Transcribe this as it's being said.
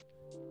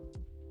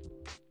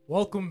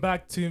Welcome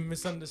back to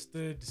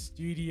Misunderstood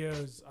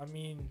Studios.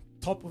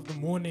 Top of the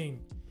morning,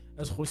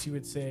 as Hoshi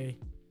would say.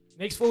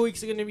 Next 4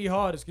 weeks are going to be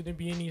hard. It's going to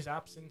be in his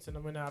absence, and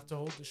I'm going to have to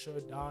hold the show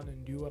down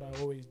and do what I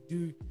always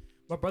do.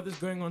 My brother's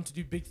going on to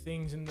do big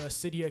things in the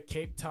city of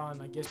Cape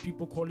Town. I guess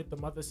people call it the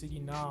mother city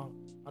now.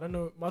 I don't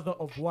know, mother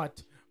of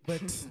what,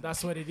 but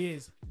that's what it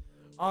is.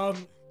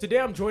 Today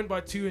I'm joined by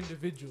two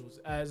individuals,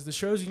 as the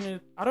show's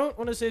I don't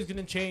want to say it's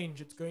going to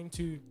change. It's going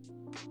to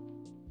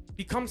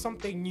become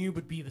something new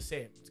but be the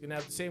same. It's gonna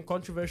have the same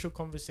controversial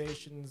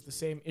conversations, the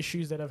same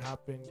issues that have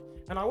happened,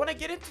 and I want to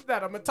get into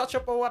that. I'm gonna touch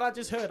up on what I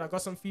just heard. I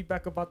got some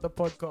feedback about the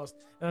podcast,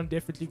 and I'm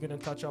definitely gonna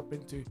touch up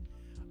into.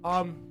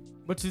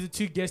 But to the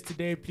two guests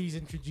today, please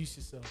introduce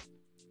yourself.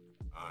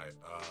 Alright,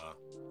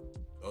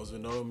 those who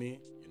know me,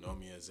 you know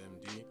me as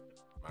MD.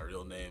 My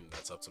real name,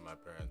 that's up to my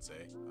parents,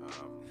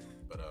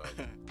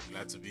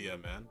 glad to be here,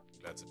 man.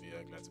 Glad to be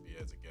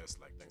here as a guest.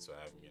 Like, thanks for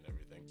having me and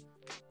everything.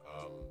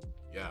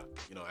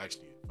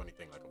 Actually, funny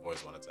thing, like, I've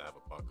always wanted to have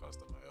a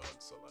podcast of my own.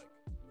 So,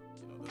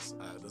 this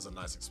is a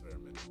nice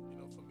experiment,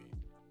 for me.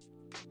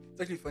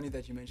 It's actually funny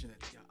that you mentioned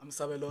it. Yeah, I'm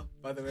Sabelo,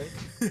 by the way.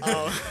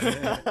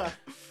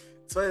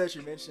 It's funny that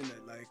you mentioned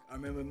it. Like, I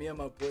remember me and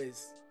my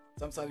boys,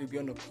 sometimes we'd be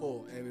on a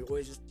call and we'd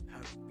always just be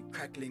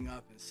crackling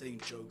up and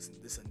saying jokes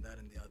and this and that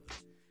and the other.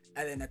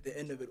 And then at the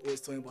end of it,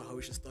 always talking about how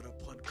we should start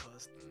a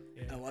podcast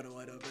and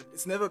whatever. But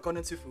it's never gone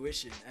into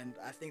fruition. And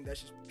I think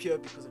that's just pure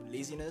because of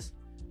laziness.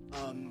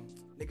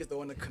 Niggas don't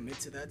want to commit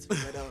to that.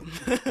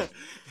 But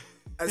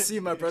I see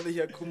my brother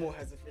here, Kumo,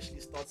 has officially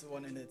started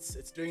one, and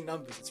it's doing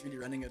numbers. It's really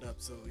running it up.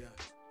 So yeah,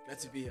 glad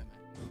to be here,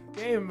 man.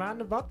 Hey man,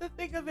 about the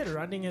thing of it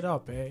running it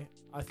up,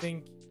 I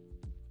think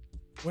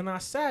when I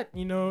sat,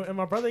 and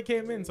my brother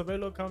came in,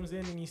 Sabelo comes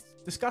in and he's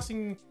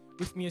discussing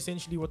with me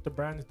essentially what the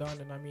brand's done.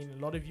 And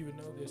a lot of you would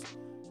know this.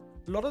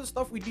 A lot of the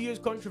stuff we do is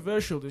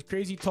controversial. There's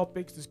crazy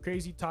topics, there's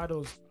crazy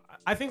titles.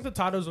 I think the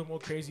titles are more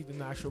crazy than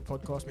the actual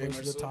podcast most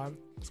of the time.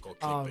 It's called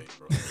clickbait,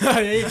 bro.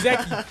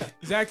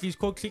 Exactly. It's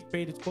called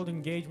clickbait. It's called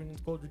engagement.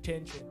 It's called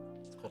retention.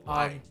 It's called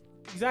lying.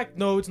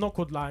 No, it's not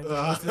called lying.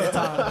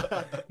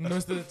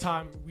 Most of the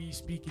time, we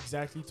speak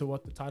exactly to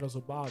what the title's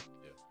about.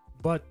 Yeah.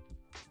 But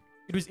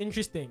it was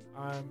interesting.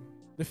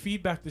 The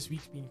feedback this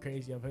week's been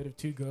crazy. I've heard of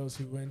two girls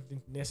who weren't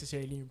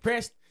necessarily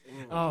impressed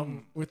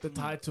with the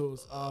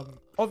titles.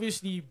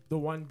 Obviously, the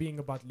one being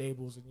about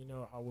labels, and you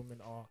know how women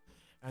are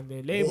and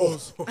their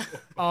labels.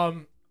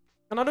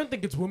 And I don't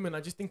think it's women. I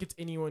just think it's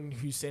anyone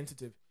who's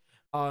sensitive.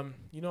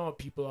 You know how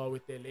people are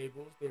with their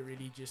labels. They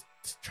really just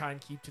try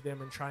and keep to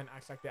them and try and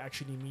act like they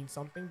actually mean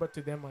something. But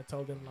to them, I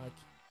tell them, like,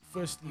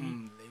 firstly,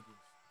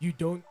 you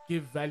don't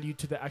give value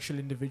to the actual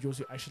individuals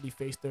who actually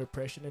face the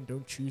oppression and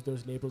don't choose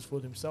those labels for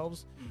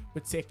themselves.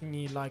 But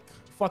secondly, like,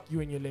 fuck you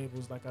and your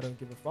labels. Like, I don't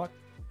give a fuck.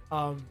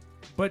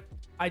 But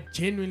I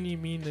genuinely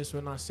mean this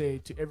when I say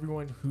to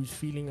everyone who's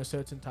feeling a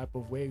certain type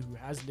of way, who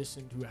has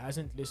listened, who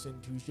hasn't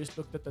listened, who's just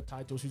looked at the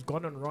titles, who's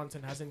gone on rants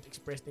and hasn't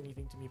expressed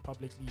anything to me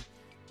publicly,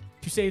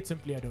 to say it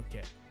simply, I don't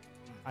care.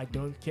 I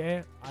don't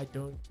care. I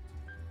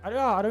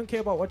don't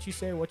care about what you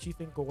say, what you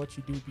think, or what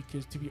you do,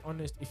 because to be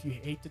honest, if you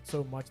hate it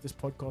so much, this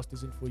podcast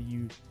isn't for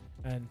you,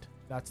 and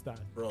that's that.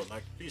 Bro,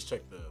 like, please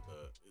check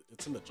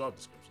it's in the job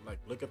description. Like,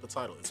 look at the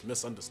title. It's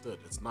misunderstood.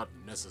 It's not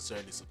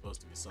necessarily supposed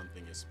to be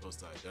something you're supposed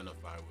to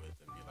identify with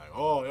and be like,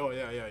 oh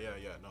yeah.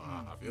 No,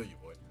 I feel you,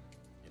 boy.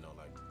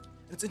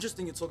 It's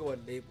interesting you talk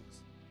about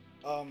labels.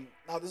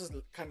 Now this is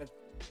kind of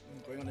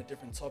going on a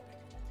different topic,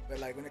 but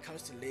like when it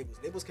comes to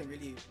labels can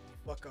really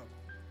fuck up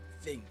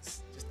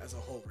things just as a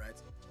whole,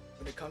 right?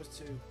 When it comes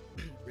to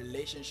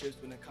relationships,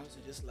 when it comes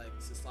to just like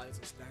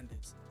societal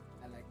standards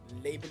and like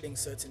labeling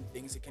certain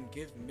things, it can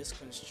give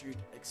misconstrued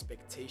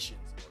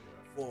expectations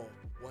for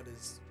what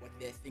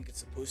they think it's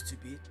supposed to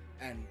be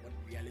and what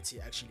reality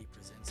actually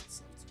presents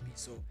itself to be.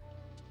 So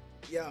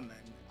yeah, man,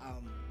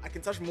 I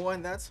can touch more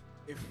on that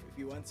if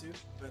you want to,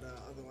 but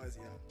otherwise,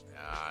 yeah.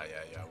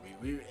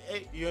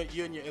 Hey,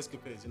 you and your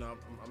escapades,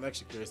 I'm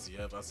actually curious to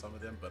hear about some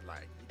of them, but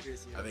like,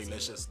 I think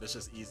let's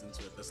just ease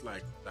into it. Let's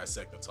like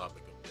dissect the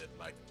topic a bit.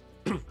 Like,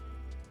 the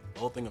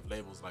whole thing of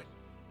labels. Like,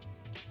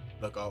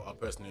 look, I'll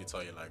personally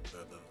tell you, like,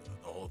 the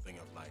whole thing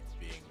of like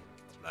being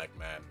a black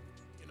man,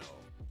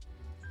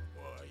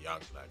 or a young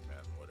black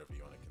man, whatever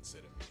you want to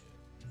consider me,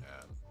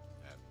 and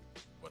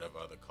whatever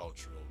other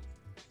cultural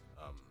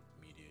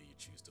media you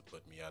choose to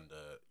put me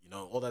under,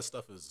 all that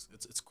stuff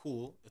it's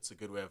cool. It's a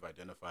good way of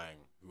identifying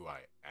who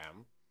I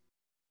am,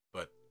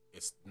 but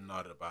it's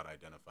not about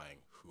identifying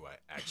who I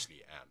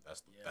actually am.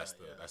 That's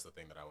the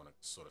thing that I want to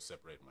sort of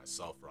separate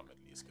myself from, at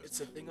least. Cause it's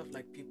a thing of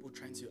like people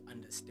trying to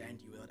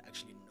understand you without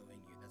actually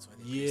knowing you. That's why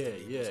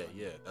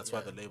they That's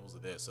why the labels are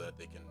there, so that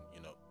they can,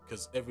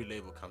 because every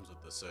label comes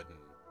with a certain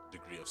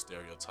degree of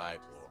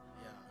stereotype or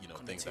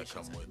things that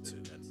come with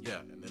it,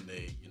 and then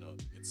they,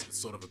 it's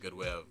sort of a good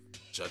way of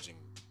judging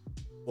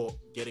or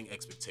getting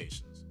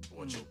expectations for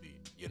what you'll be,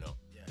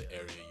 the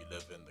area you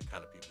live in, the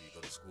kind of people you go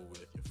to school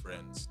with, your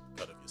friends,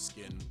 the cut of your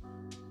skin,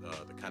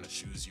 the kind of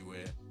shoes you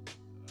wear,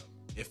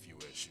 if you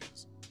wear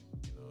shoes,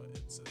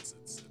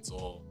 it's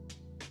all.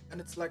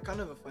 And it's like kind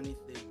of a funny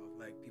thing of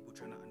like people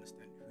people trying to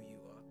understand who you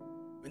are,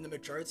 when the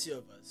majority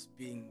of us,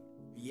 being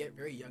yet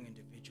very young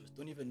individuals,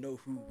 don't even know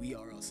who we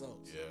are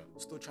ourselves. Yeah.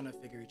 We're still trying to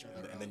figure each other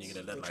out. And then you're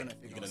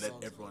gonna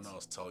let everyone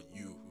else tell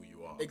you who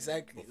you are.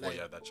 Exactly. Before you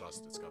have that chance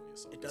to discover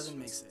yourself. It doesn't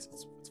make sense.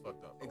 It's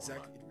fucked up.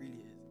 Exactly, it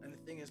really is. And the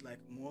thing is, like,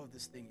 more of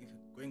this thing, if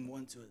you're going more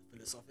into a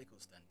philosophical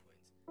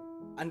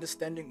standpoint,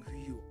 understanding who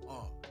you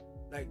are,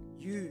 like,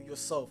 you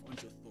yourself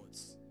aren't your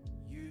thoughts,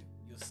 you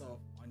yourself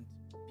aren't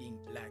being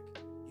black,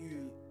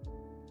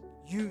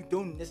 you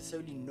don't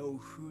necessarily know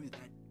who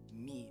that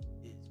me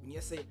is. When you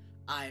say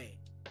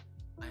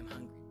I'm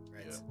hungry,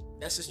 right? Yeah.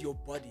 That's just your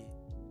body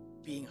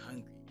being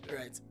hungry,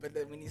 right? But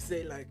then when you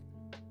say, like,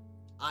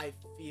 I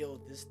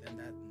feel this, then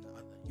that, and the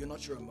other, you're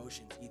not your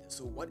emotions either.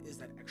 So what is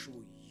that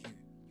actual you?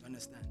 You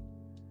understand?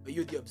 Are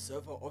you the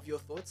observer of your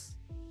thoughts?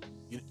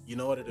 You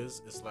know what it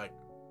is? It's like,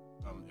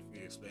 if we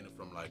explain it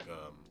from like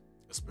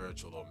a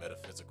spiritual or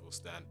metaphysical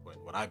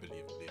standpoint, what I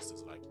believe at least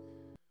is like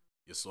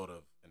you're sort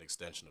of an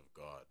extension of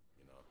God.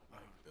 You know,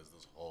 like there's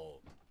this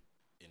whole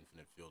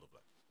infinite field of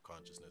like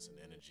consciousness and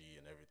energy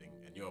and everything,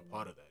 and you're a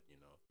part of that. You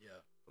know,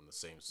 from the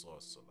same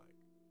source. So like,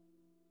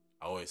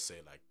 I always say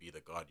like, be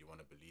the God you want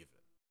to believe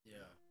in.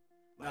 Yeah.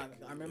 Like,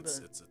 I remember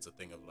it's a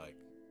thing of like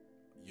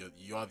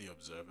you are the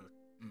observer.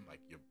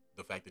 Like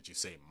the fact that you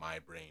say my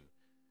brain,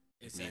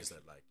 it means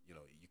that like, you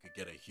know, you could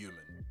get a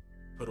human,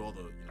 put all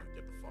the, you know,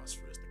 get the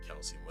phosphorus, the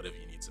calcium, whatever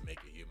you need to make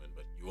a human,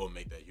 but you won't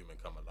make that human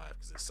come alive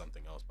because there's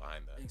something else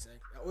behind that.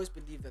 Exactly. I always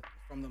believe that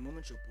from the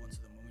moment you're born to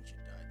the moment you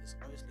die, there's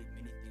obviously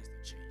many things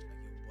that change.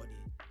 Like your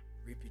body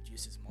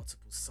reproduces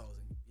multiple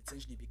cells and you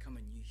essentially become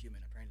a new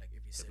human apparently like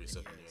every 7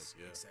 years.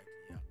 Yeah. Exactly.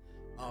 Yeah.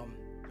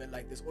 But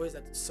like there's always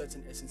that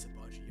certain essence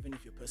about you, even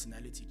if your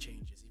personality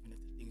changes, even if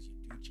the things you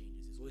do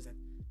changes, there's always that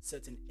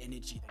certain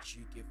energy that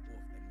you give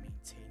off that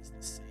maintains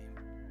the same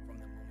from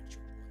the moment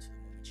you're born to the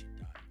moment you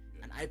die.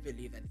 And I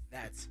believe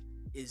that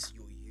is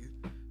your you,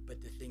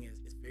 but the thing is,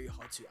 it's very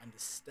hard to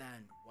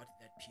understand what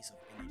that piece of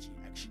energy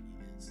actually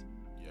is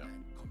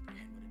and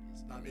comprehend what it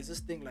is. Now, there's this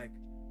thing like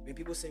when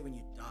people say when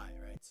you die,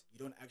 right? You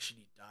don't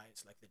actually die.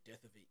 It's like the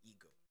death of an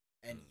ego,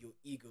 and your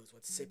ego is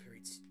what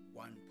separates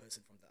one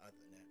person from the other.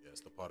 Yeah, it's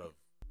the part of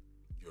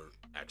your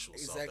actual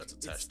self that's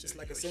attached to it's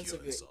like your a sense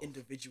of your self.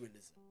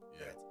 individualism.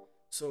 Yeah. Right?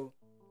 So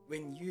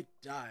when you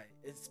die,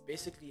 it's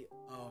basically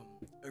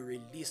a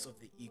release of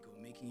the ego,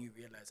 making you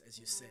realize, as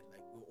you said,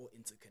 like we're all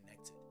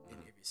interconnected in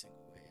every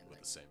single way, and With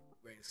like the same.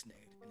 we're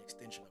an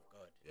extension of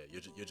God. Yeah,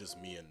 you're just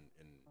me in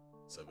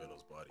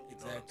Sabelo's body. You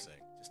know what I'm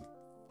saying? Just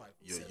five.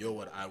 You're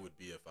what I would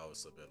be if I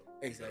was Sabelo.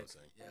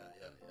 Exactly. You know what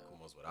I'm saying? Yeah.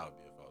 Kumo's what I would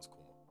be if I was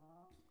Kumo.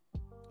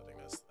 I think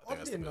that's Oddly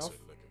the best enough, way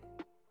to look at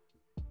it.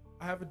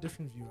 I have a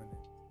different view on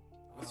it.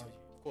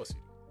 Of course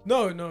you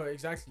do. No,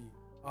 exactly.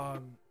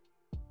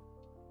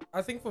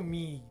 I think for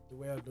me, the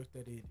way I looked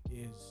at it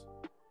is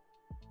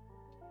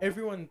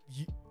everyone,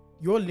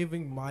 you're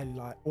living my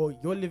life, or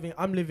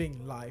I'm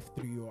living life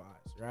through your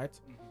eyes,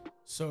 right?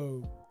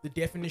 So the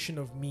definition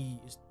of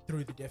me is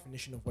through the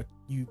definition of what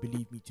you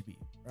believe me to be,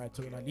 right?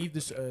 So when I leave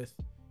this earth,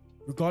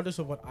 regardless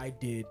of what I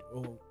did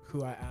or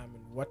who I am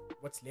and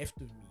what's left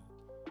of me,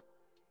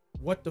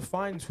 what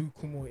defines who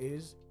Kumo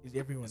is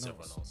everyone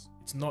else.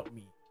 It's not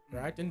me,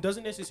 right? And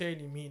doesn't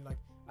necessarily mean like,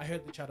 I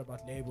heard the chat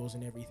about labels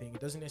and everything. It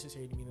doesn't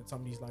necessarily mean that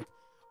somebody's like,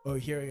 oh,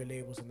 here are your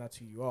labels and that's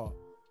who you are.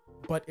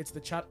 But it's the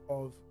chat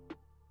of,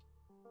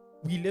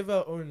 we live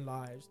our own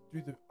lives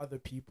through the other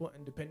people,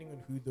 and depending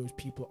on who those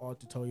people are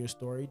to tell your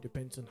story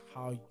depends on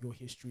how your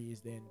history is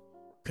then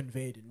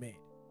conveyed and made.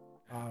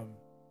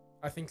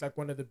 I think like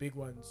one of the big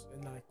ones,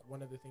 and like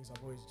one of the things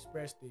I've always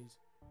expressed is,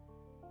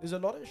 there's a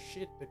lot of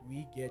shit that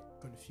we get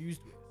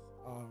confused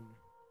with,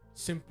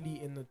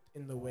 simply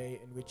in the way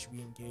in which we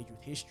engage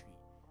with history.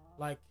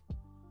 Like,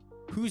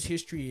 whose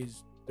history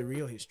is the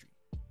real history,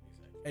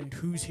 and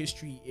whose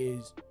history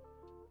is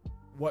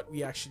what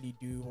we actually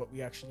do, what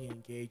we actually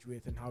engage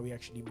with, and how we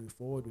actually move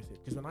forward with it.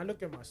 Because when I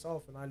look at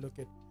myself and I look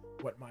at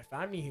what my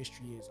family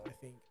history is, I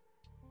think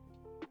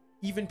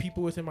even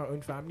people within my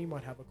own family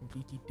might have a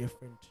completely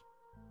different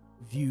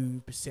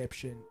view,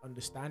 perception,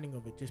 understanding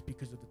of it, just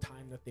because of the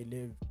time that they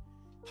lived,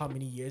 how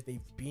many years they've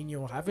been here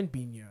or haven't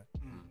been here.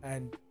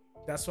 And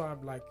that's why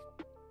I'm like,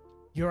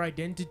 your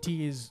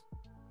identity is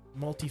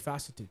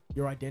multifaceted.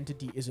 Your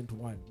identity isn't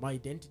one. My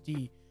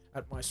identity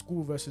at my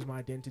school versus my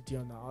identity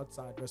on the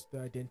outside versus the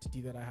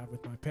identity that I have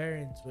with my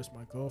parents versus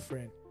my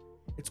girlfriend.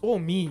 It's all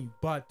me,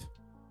 but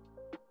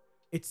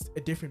it's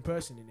a different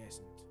person in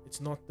essence. It's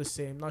not the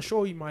same. Now,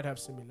 sure, we might have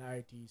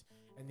similarities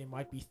and there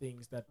might be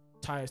things that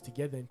tie us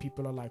together, and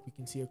people are like, we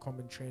can see a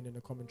common trend and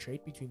a common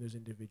trait between those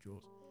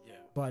individuals. Yeah.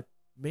 But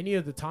many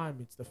of the time,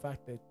 it's the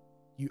fact that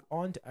you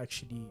aren't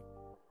actually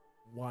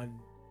one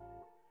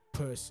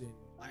person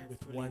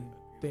with one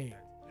thing.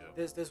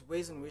 There's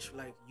ways in which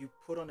like you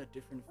put on a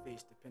different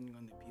face depending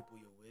on the people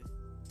you're with,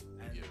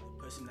 and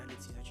the personality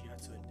that you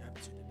have to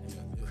adapt to depending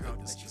on the crowd.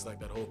 It's just like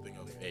that whole thing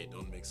of, hey,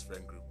 don't mix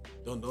friend group.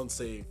 Don't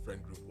say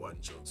friend group 1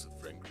 jokes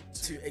with friend group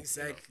 2.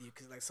 Exactly,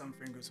 because like some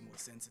friend groups are more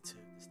sensitive.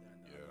 This, that,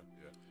 and that.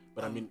 Yeah.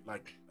 But I mean,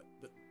 like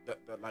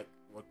that like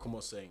what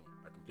Kumo's saying,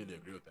 I completely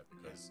completely agree with that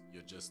because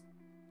you're just,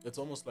 it's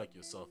almost like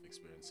you're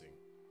self-experiencing.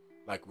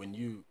 Like when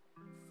you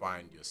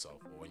find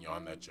yourself, or when you're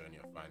on that journey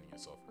of finding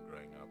yourself and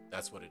growing up,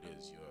 that's what it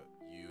is.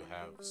 You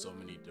have so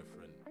many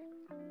different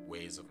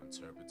ways of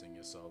interpreting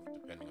yourself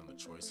depending on the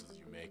choices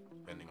you make,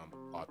 depending on the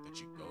path that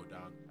you go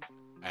down,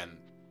 and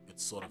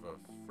it's sort of a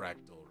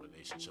fractal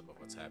relationship of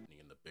what's happening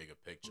in the bigger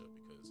picture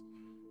because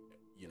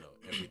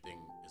everything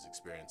is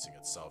experiencing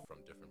itself from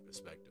different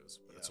perspectives,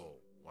 but it's all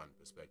one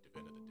perspective.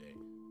 End of the day,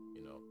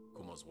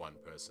 Kumo's one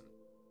person,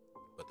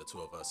 but the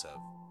two of us have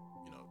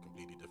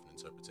completely different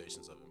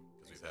interpretations of him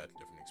because we've had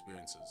different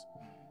experiences.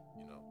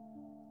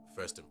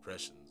 First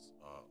impressions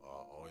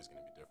are always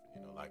going to be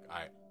different. Like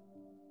I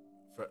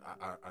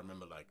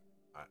remember like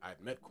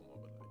I'd met Kumo,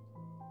 but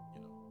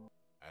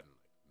I hadn't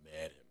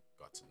met him,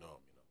 got to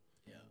know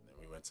him. And then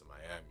we went to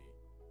Miami,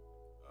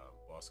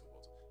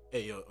 basketball.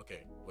 Hey yo,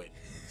 okay, wait.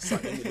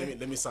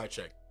 Let me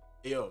sidetrack.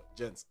 Hey yo,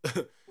 gents,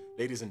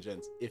 ladies and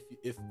gents,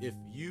 if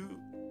you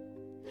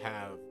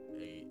have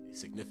a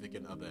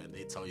significant other and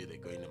they tell you they're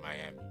going to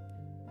Miami,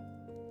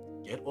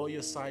 get all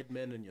your side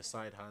men and your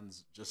side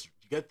hands, just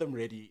get them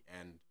ready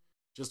and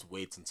just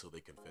wait until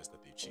they confess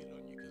that they cheated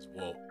on you. Because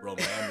whoa, bro,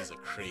 Miami's a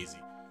crazy.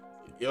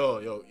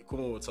 Yo,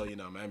 Kumo will tell you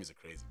now, Miami's a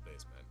crazy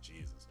place, man.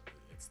 Jesus,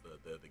 it's the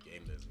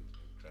game there's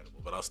incredible.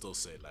 But I'll still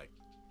say, like,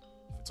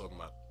 if you're talking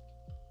about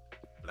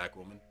black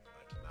woman,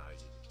 like, nah,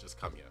 just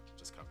come here.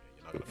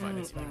 You're not gonna find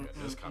anything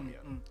better. Just come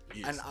here.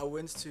 Please. And I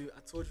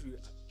told you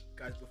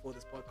guys before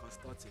this podcast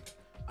started,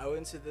 I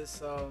went to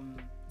this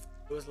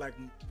it was like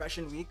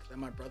fashion week that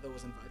my brother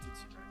was invited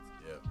to,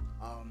 right?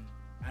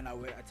 Yeah. And I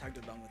tagged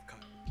along with Kai.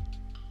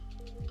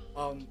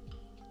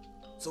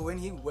 So when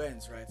he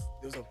went, right,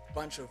 there was a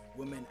bunch of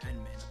women and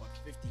men, about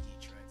 50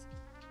 each,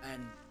 right?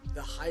 And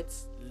the height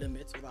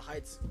limit, or the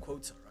height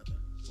quota rather,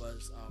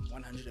 was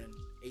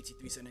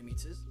 183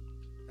 centimeters.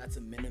 That's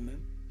a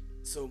minimum.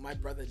 So my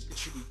brother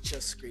literally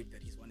just scraped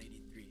that he's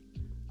 183.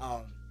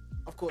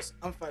 Of course,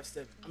 I'm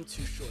 5'7". I'm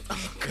too short.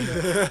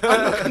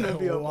 I'm not gonna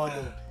be a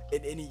model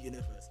in any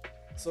universe.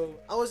 So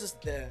I was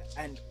just there,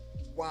 and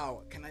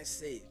wow, can I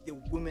say the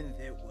women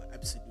there were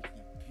absolutely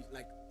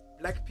like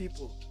black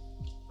people.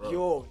 Bro,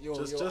 yo,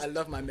 I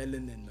love my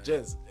melanin, man.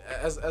 Jens,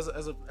 as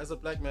a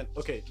black man,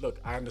 okay,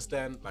 look, I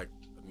understand, like,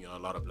 a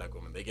lot of black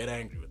women, they get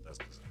angry with us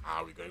because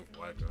we're going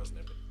for white girls and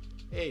everything.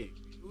 Hey,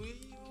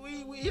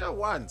 we here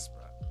once,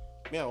 bro.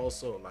 Me, I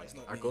also, like,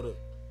 I go to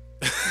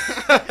I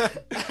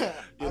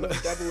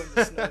don't dabble in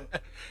the snow.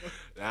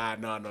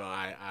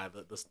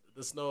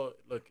 The snow,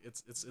 look,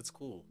 it's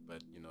cool,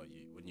 but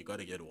when you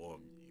gotta get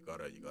warm,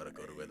 you gotta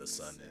go to where the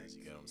sun is.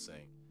 You get what I'm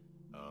saying?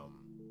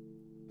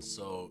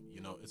 So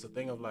it's a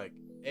thing of like,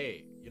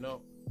 hey,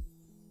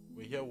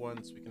 we're here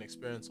once, we can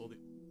experience all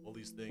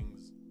these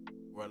things,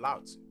 we're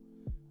allowed to.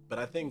 But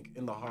I think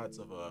in the hearts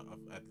of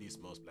at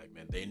least most black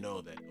men, they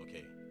know that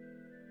okay,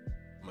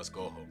 you must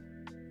go home,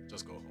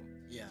 just go home.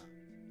 Yeah.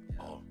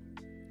 Oh,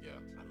 yeah,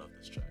 I love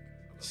this track.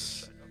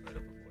 I've heard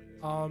it before.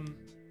 Yeah.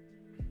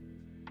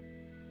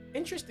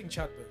 Interesting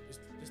chat though.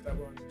 Just that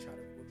we're on the chat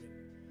of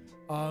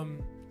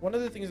women. One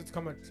of the things that's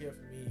come out clear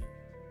for me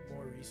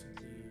more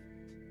recently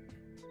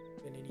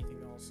than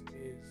anything else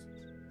is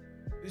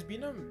there's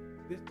been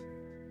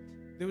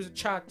there was a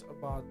chat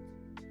about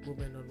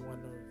women on one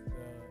of the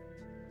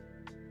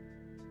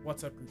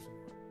WhatsApp groups,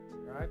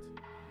 right?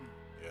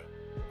 Yeah.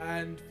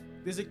 And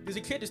there's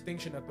a clear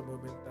distinction at the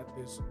moment that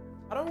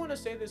I don't want to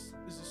say there's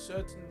a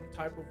certain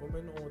type of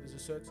woman or there's a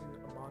certain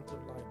amount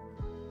of like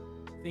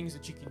things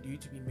that you can do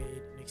to be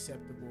made an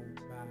acceptable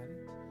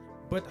man.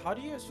 But how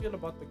do you guys feel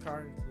about the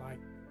current like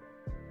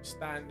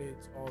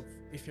standards of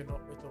if you're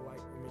not with a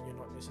white woman, you're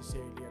not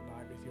necessarily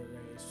aligned with your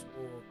race,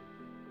 or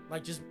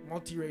like just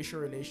multiracial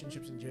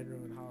relationships in general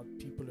and how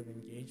people have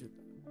engaged with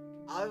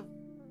that?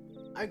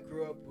 I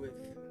grew up with,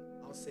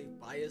 I'll say,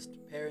 biased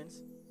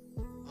parents.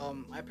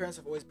 My parents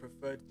have always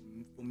preferred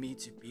for me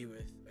to be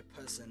with a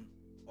person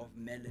of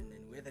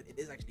melanin, whether it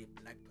is actually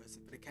a black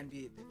person, but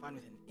they're fine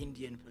with an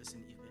Indian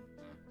person even.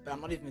 But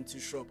I'm not even too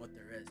sure about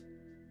the rest.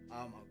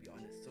 I'll be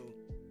honest. So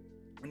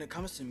when it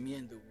comes to me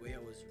and the way I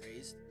was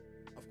raised,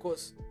 of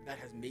course, that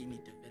has made me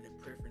develop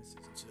preferences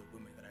into the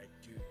women that I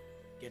do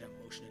get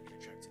emotionally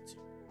attracted to.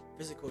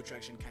 Physical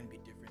attraction can be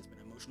different, but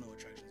emotional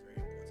attraction is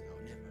very important.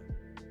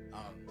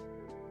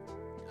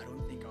 I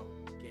don't think I'll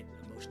get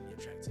emotionally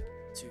attracted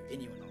to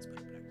anyone else but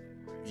a black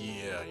woman.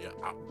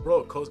 Yeah.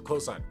 Bro,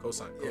 co-sign.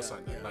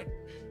 Yeah. Like,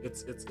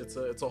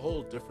 it's a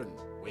whole different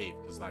wave.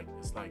 It's like,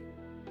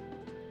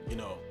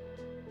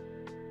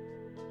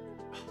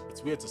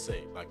 it's weird to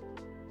say. Like,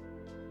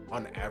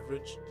 on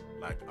average,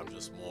 like, I'm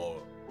just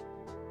more.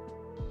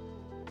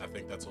 I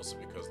think that's also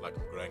because, like,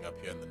 I'm growing up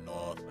here in the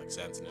north, like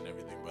Santon and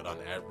everything. But on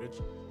average,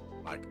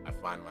 like, I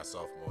find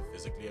myself more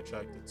physically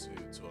attracted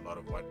to a lot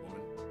of white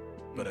women.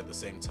 But at the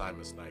same time,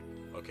 it's like,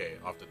 okay,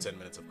 after 10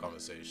 minutes of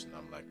conversation,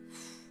 I'm like,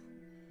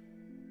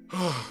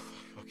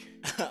 okay.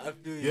 I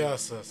feel you.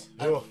 Yes.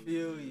 I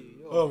feel you.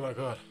 Yo. Oh my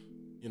God.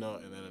 And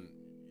then,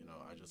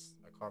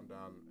 I calm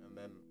down, and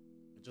then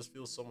it just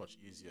feels so much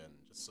easier and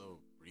just so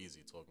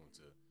breezy talking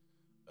to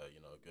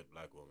you know, a good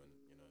black woman,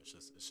 you know,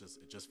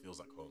 it just feels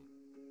like home,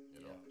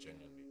 you know,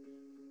 genuinely.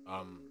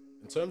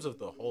 In terms of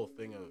the whole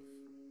thing of,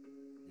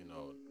 you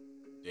know,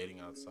 dating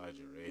outside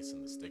your race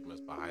and the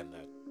stigmas behind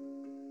that,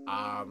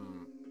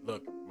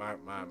 look, my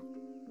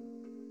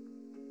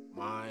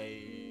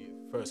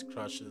first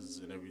crushes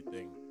and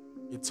everything,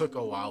 it took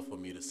a while for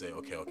me to say,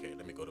 okay,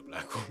 let me go to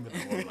black women.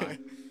 I won't lie.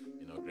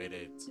 You know, grade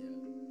 8.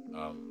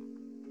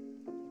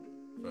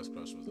 First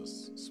crush was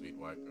this sweet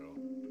white girl.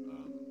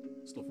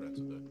 Still friends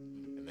with her.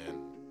 And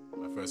then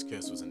my first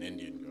kiss was an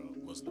Indian girl,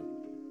 Muslim.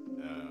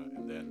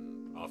 And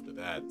then after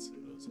that,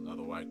 it was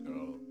another white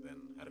girl. Then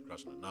had a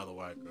crush on another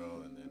white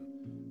girl, and then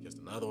kissed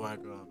another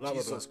white girl. Blah,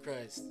 Jesus blah, blah.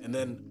 Christ. And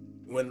then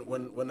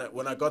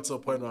when I got to a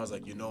point where I was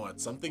like, you know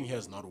what, something here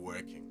is not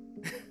working.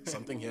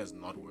 Something here is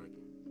not working.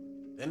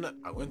 Then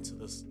I went to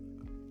this.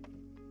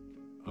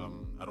 I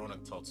don't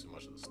want to tell too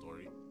much of the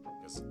story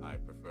because I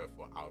prefer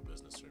for our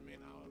business to remain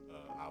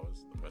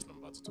ours. The person I'm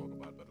about to talk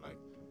about, but like,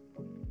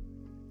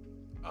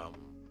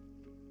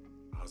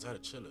 I was at a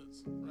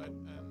Chillers, right,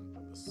 and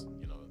this,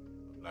 you know,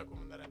 a black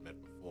woman that I met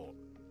before.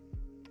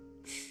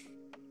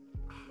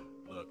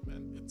 Look,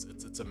 man,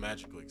 it's a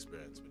magical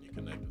experience when you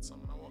connect with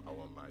someone. I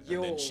won't lie.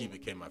 And then she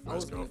became my first girlfriend. I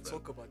was going to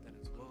talk about that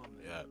as well, man.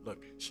 Yeah,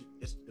 look,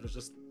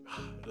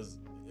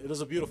 it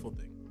was a beautiful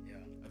thing.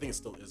 Yeah, I think it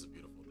still is a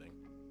beautiful thing.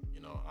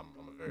 You know,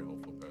 I'm a very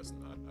hopeful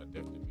person. I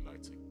definitely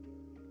like to,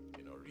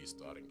 you know,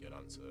 restart and get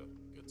onto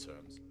good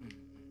terms.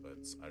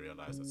 But I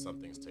realized that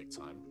some things take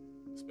time,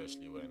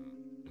 especially when,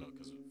 you know,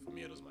 because for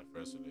me it was my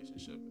first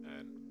relationship,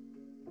 and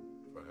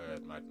for her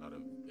it might not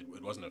have.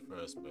 It wasn't her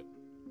first, but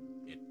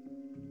it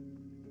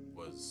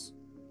was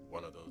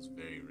one of those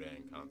very rare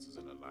encounters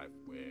in her life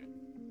where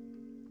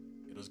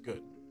it was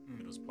good,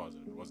 it was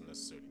positive, it wasn't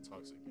necessarily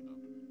toxic, you know.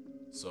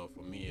 So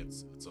for me,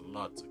 it's a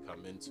lot to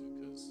come into,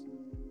 because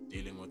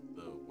dealing with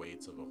the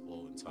weight of a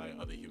whole entire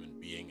other human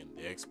being and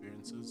their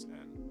experiences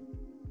and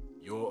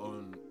your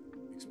own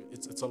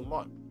experience, it's a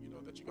lot, you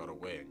know, that you gotta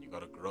weigh, and you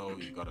gotta grow,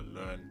 you gotta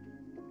learn.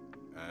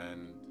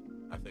 And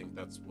I think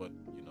that's what,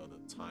 you know, the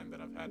time that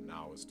I've had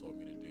now has taught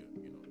me to do,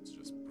 you know, to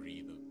just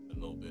breathe a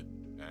little bit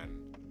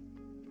and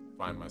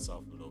find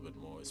myself a little bit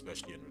more,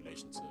 especially in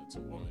relation to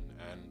women.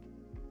 And,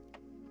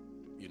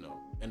 you know,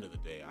 end of the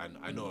day,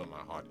 I know where my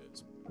heart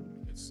is.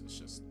 It's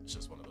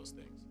just one of those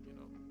things, you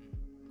know.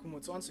 Kumo,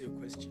 to answer your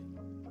question,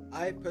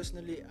 I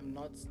personally am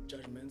not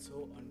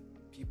judgmental on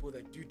people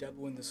that do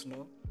dabble in the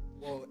snow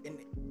or in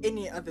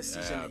any other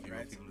seasoning,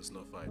 right? People who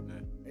snow fight,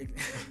 man.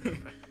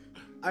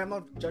 I'm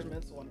not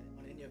judgmental on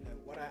any of that.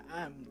 What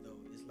I am, though,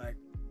 is like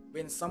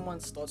when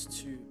someone starts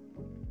to,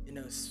 in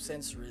a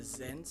sense,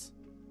 resent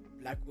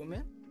black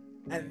women,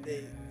 and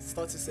they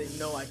start to say,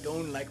 no, I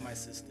don't like my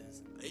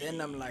sisters,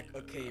 then I'm like,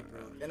 okay, bro.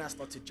 Then I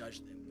start to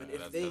judge them. But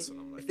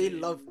if they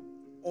love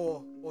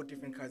all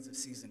different kinds of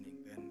seasoning,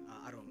 then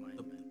I don't mind,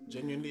 man.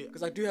 Genuinely,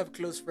 because I do have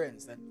close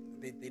friends that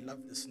they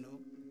love the snow.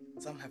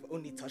 Some have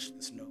only touched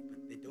the snow,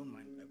 but they don't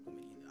mind black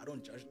women either. I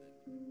don't judge them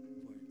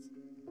for it.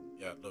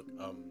 Yeah, look,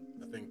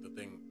 I think the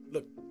thing,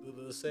 look,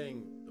 the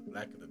saying, the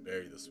blacker the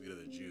berry, the sweeter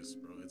the juice,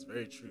 bro. It's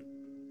very true.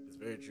 It's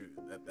very true.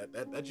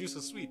 That juice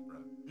is sweet, bro.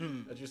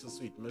 That juice is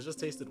sweet. Just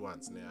taste it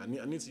once. Nah.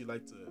 I need to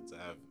like to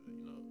have,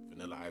 you know,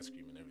 vanilla ice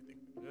cream and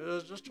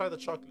everything. Just try the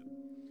chocolate.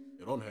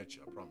 It won't hurt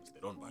you, I promise. They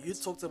don't bite. You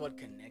talked about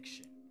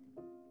connection.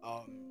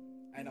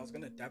 And I was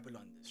gonna dabble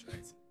on this,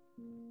 right?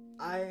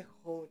 I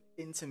hold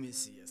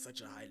intimacy at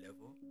such a high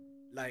level.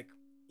 Like,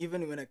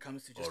 even when it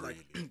comes to just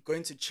like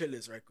going to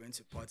chillers, right? Going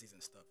to parties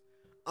and stuff.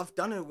 I've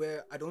done it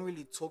where I don't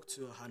really talk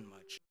to a hand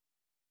much.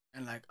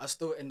 And like I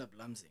still end up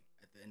lumsing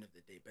at the end of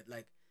the day. But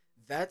like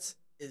that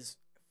is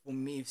for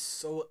me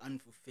so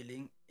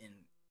unfulfilling in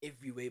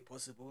every way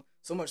possible.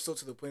 So much so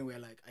to the point where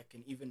like I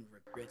can even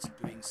regret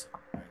doing so,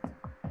 right?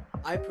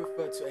 I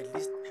prefer to at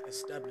least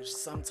establish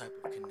some type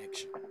of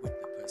connection with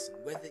the person,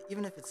 whether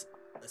even if it's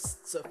a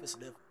surface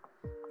level.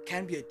 It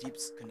can be a deep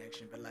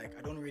connection, but like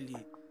I don't really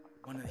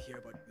want to hear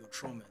about your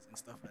traumas and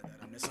stuff like that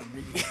unless I'm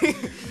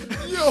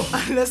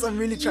really unless I'm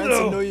really trying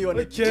to know you on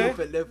a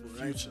deeper level,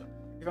 right? Future.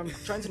 If I'm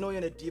trying to know you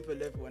on a deeper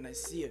level and I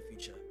see a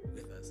future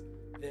with us,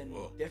 then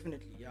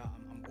definitely, yeah,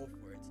 I'm all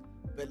for it.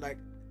 But like,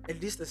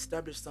 at least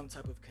establish some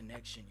type of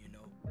connection, you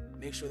know.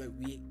 Make sure that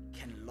we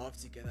can laugh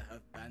together,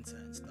 have banter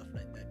and stuff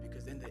like that,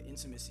 because then the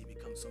intimacy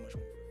becomes so much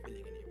more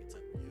fulfilling in every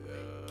type of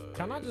way.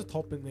 Can I just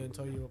hop in there and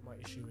tell you what my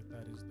issue with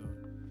that is,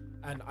 though?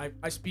 And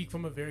I speak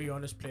from a very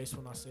honest place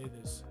when I say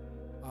this.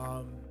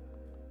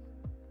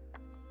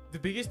 The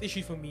biggest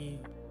issue for me,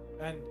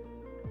 and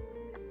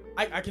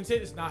I can say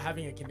this now,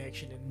 having a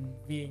connection and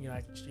being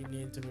like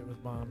extremely intimate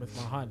with my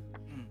hun,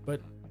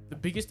 but the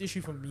biggest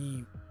issue for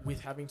me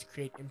with having to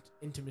create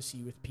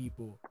intimacy with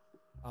people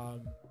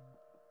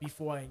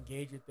before I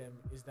engage with them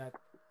is that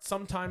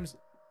sometimes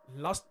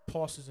lust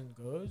passes and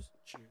goes.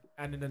 True.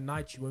 And in the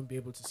night you won't be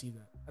able to see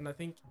that. And I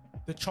think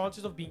the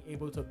chances of being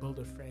able to build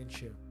a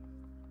friendship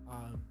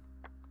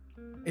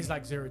is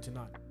like 0 to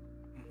 9.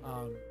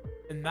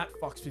 And that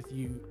fucks with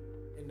you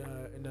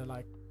in a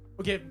like,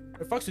 okay,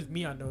 it fucks with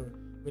me, I know,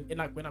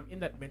 when I'm in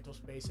that mental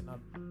space and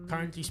I'm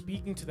currently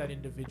speaking to that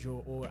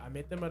individual, or I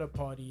met them at a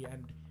party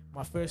and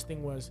my first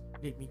thing was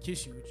let me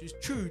kiss you, which is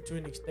true to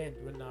an extent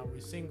when now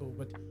we're single,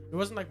 but it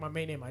wasn't like my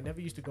main aim. I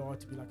never used to go out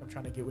to be like I'm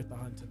trying to get with the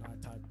hunt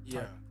tonight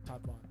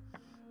type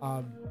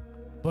one.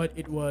 But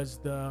it was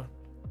the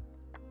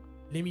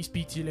let me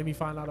speak to you, let me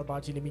find out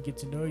about you, let me get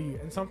to know you.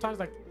 And sometimes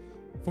like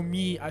for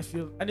me, I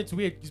feel, and it's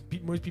weird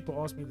because most people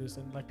ask me this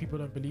and like people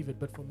don't believe it,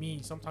 but for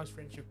me sometimes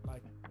friendship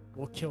like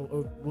will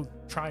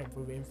triumph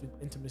over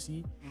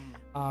intimacy.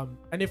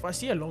 And if I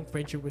see a long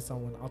friendship with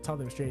someone, I'll tell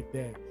them straight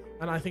there.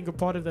 And I think a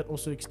part of that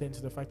also extends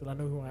to the fact that I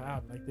know who I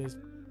am. Like there's,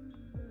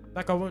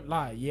 like I won't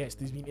lie, yes,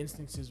 there's been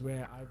instances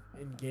where I've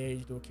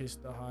engaged or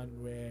kissed the hun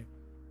where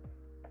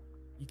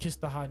you kiss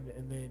the hun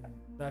and then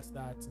that's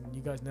that, and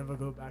you guys never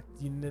go back.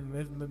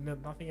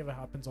 Nothing ever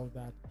happens of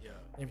that.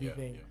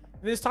 Everything.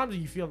 And there's times that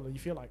you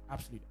feel like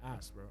absolute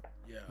ass, bro.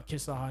 You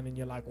kiss the hun and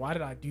you're like, why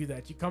did I do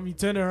that? You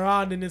turn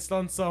around and it's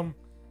on some,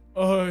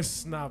 oh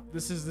snap,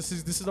 this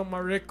is on my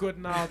record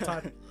now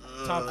type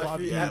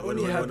when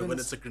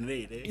it's a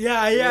grenade, eh?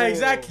 Yeah,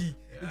 exactly.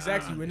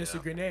 When it's a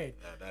grenade.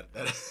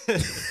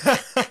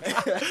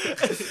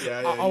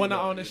 I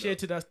wanna share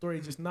to that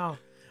story just now.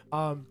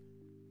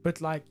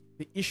 But like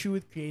the issue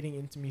with creating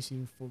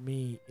intimacy for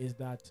me is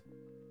that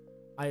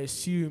I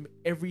assume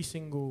every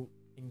single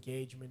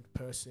engagement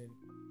person,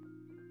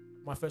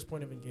 my first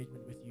point of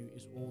engagement with you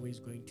is always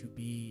going to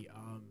be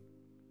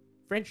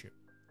friendship.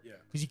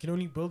 Because you can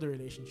only build a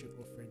relationship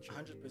with friendship.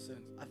 100%.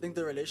 I think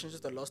the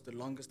relationships that last the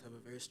longest have a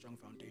very strong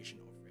foundation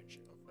of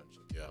friendship.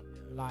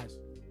 Lies.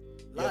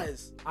 Yeah.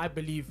 I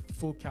believe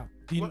full cap.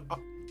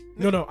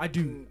 No, I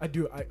do.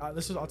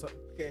 This is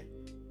okay.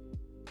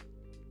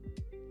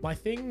 My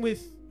thing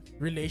with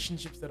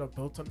relationships that are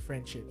built on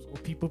friendships, or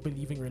people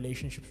believing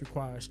relationships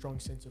require a strong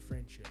sense of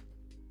friendship.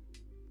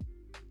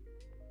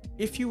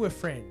 If you were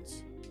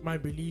friends, my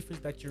belief is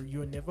that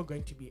you're never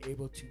going to be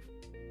able to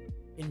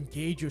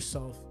engage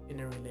yourself in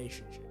a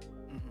relationship,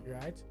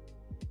 right?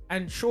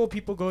 And sure,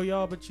 people go,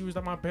 yeah, but she was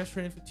like my best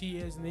friend for 2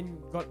 years and then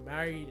got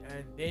married,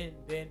 and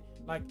then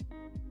like,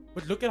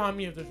 but look at how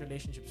many of those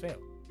relationships fail.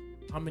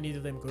 How many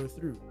of them go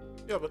through?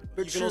 Yeah, but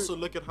you can also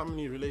look at how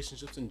many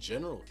relationships in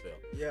general fail.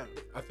 Yeah.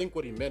 I think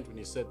what he meant when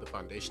he said the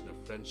foundation of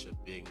friendship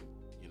being,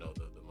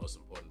 the most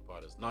important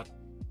part is not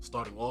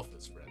starting off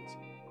as friends,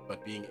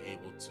 but being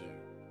able to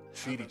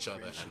treat each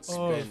other and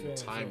spend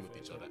time with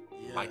each other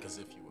like as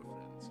if you were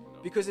friends.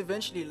 Because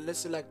eventually, let's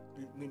say like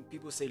when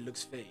people say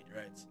looks fade,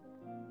 right?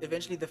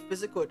 Eventually the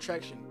physical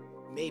attraction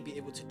may be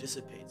able to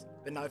dissipate.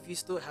 But now if you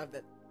still have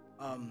that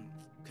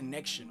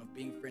connection of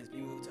being friends,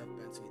 being able to have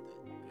banter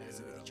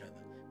with each other,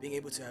 being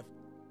able to have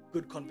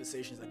good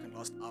conversations that can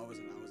last hours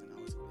and hours and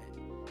hours on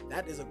end,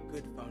 that is a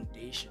good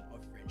foundation of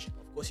friendship.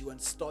 Of course, you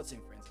weren't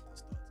starting friends at the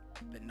start,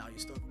 but now you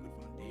start a good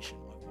foundation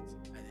of it,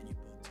 and then you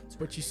build into.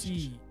 But you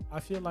see, I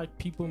feel like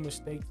people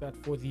mistake that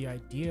for the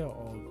idea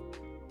of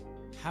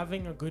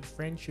having a good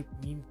friendship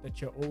means that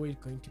you're always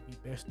going to be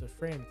best of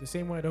friends. The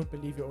same way I don't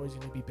believe you're always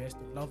going to be best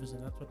of lovers,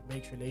 and that's what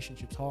makes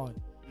relationships hard.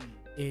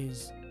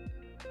 Is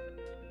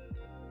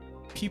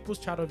people's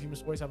chat of you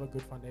must always have a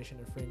good foundation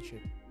of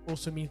friendship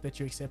also means that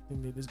you're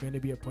accepting that there's going to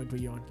be a point where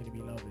you aren't going to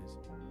be lovers.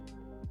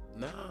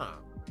 Nah,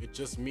 it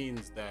just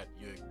means that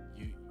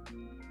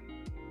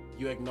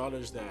you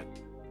acknowledge that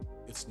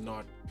it's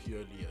not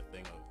purely a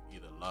thing of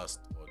either lust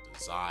or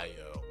desire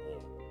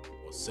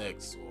or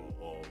sex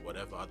or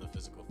whatever other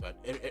physical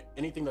fact,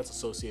 anything that's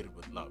associated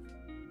with love,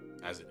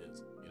 as it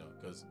is,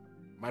 because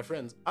my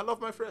friends, I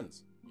love my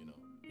friends,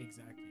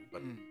 Exactly.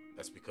 But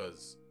that's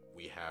because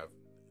we have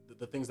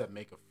the things that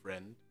make a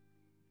friend.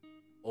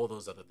 All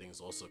those other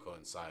things also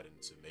coincide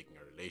into making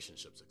a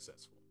relationship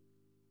successful.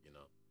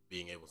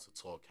 Being able to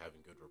talk,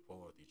 having good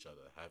rapport with each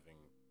other, having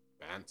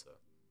banter,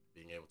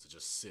 being able to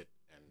just sit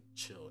and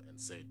chill and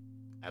say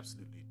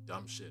absolutely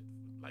dumb shit,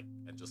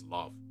 and just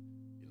laugh,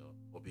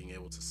 or being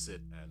able to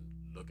sit and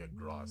look at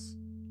grass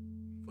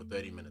for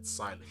 30 minutes,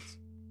 silence,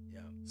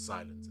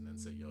 and then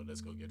say, yo,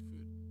 let's go get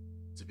food.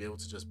 To be able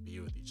to just be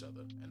with each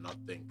other and not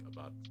think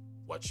about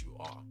what you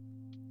are.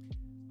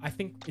 I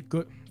think it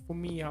good for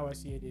me. How I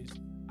see it is,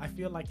 I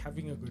feel like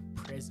having a good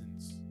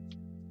presence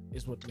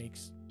is what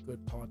makes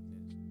good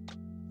partners,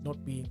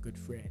 not being good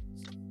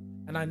friends.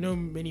 And I know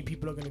many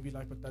people are going to be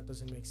like, but that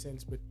doesn't make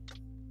sense. But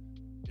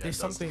there's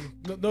something.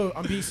 No,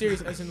 I'm being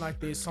serious. As in, like,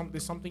 there's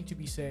something to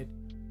be said.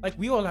 Like,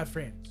 we all have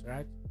friends,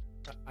 right?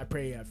 I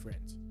pray you have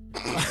friends.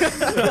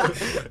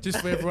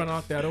 Just for everyone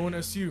out there, I don't want to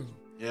assume.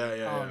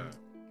 Yeah.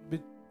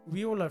 But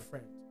we all have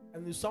friends,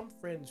 and there's some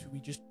friends who we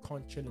just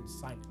can't chill in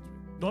silence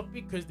with. Not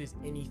because there's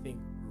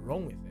anything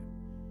wrong with them.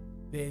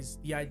 There's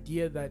the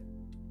idea that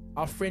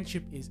our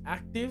friendship is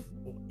active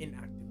or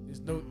inactive.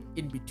 There's no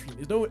in between.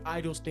 There's no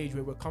ideal stage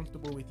where we're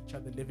comfortable with each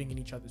other, living in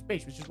each other's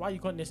space, which is why you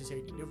can't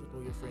necessarily live with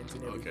all your friends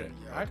and everything,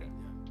 right? Okay.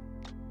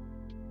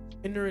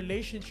 In a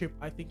relationship,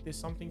 I think there's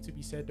something to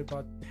be said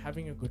about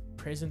having a good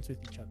presence with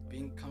each other.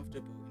 Being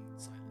comfortable in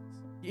silence.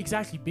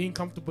 Exactly, being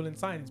comfortable in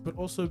silence, but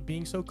also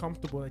being so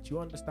comfortable that you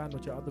understand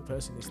what your other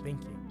person is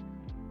thinking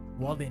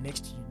while they're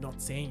next to you,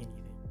 not saying anything.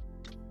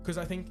 because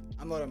I think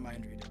I'm not a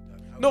mind reader,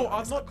 dog. no,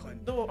 I'm not.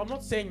 No, I'm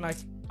not saying like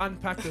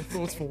unpack their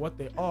thoughts for what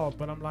they are,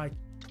 but I'm like,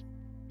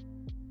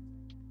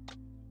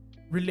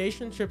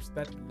 relationships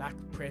that lack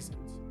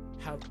presence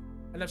have,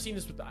 and I've seen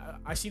this with,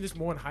 I see this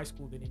more in high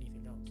school than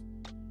anything else.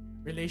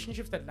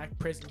 Relationships that lack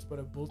presence but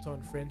are built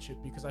on friendship,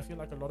 because I feel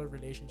like a lot of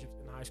relationships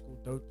in high school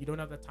you don't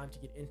have that time to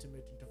get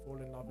intimate and to fall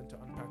in love and to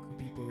unpack who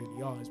people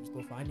really are as we're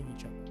still finding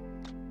each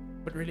other.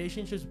 But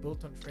relationships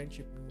built on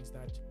friendship means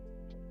that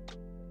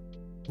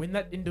when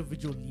that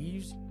individual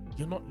leaves,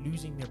 you're not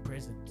losing their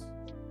presence,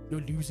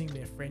 you're losing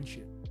their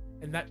friendship.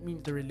 And that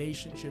means the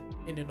relationship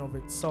in and of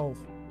itself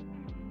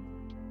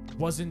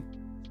wasn't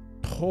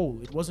whole,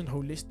 it wasn't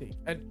holistic.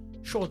 And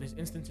sure, there's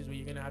instances where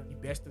you're gonna have the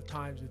best of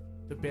times with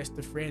the best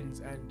of friends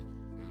and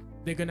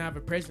they're gonna have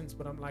a presence,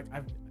 but I'm like,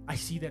 I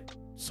see that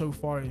so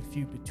far and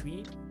few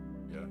between.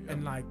 Yeah.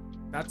 And like,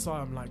 that's why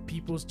I'm like,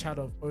 people's chat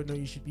of, oh no,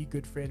 you should be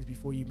good friends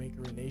before you make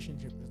a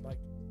relationship, is like,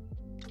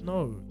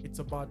 no, it's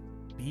about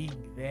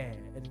being there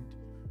and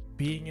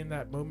being in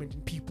that moment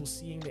and people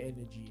seeing the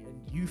energy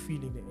and you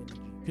feeling the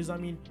energy. Because I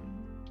mean,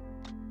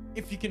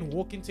 if you can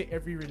walk into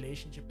every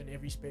relationship and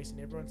every space and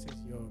everyone says,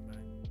 yo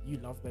man, you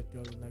love that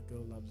girl and that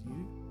girl loves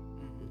you,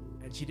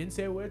 and she didn't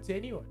say a word to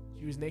anyone,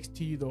 she was next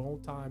to you the whole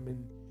time,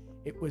 and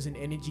it was an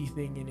energy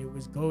thing and it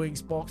was going,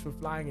 sparks were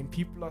flying, and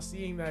people are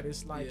seeing that,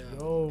 it's like,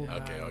 yo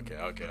man.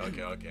 Okay.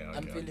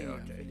 I'm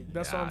feeling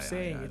That's what I'm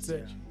saying.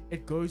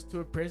 It goes to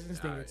a presence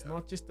thing. It's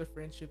not just a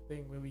friendship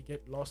thing where we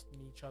get lost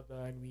in each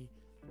other and we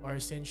are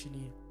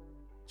essentially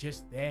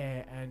just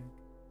there and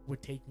we're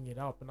taking it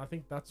up. And I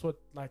think that's what,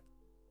 like,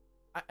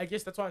 I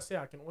guess that's why I say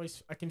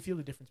I can feel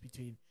the difference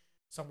between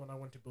someone I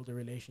want to build a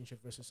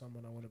relationship versus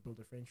someone I want to build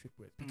a friendship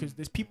with, because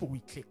there's people we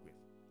click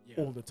with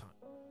all the time,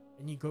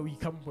 and you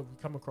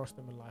come across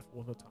them in life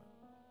all the time,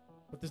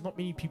 but there's not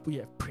many people you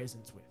have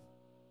presence with,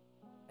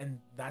 and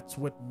that's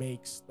what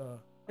makes the.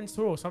 And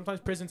so sometimes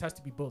presence has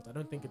to be built. I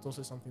don't think it's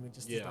also something that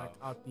just is like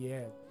out the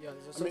air. Yeah,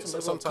 there's a certain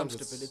level of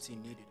comfortability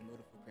needed in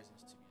order for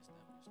presence to be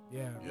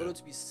established. Yeah. In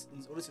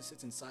order to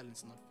sit in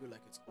silence and not feel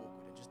like it's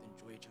awkward and just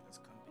enjoy each other's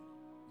company.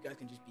 You guys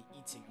can just be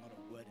eating and not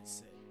a word is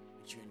said,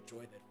 but you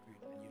enjoy that food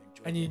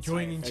and you enjoy.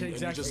 And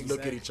and you just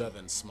look at each other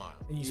and smile.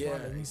 And you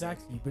smile.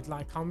 Exactly. But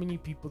like, how many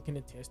people can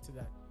attest to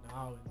that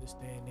now in this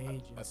day and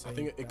age? I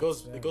think it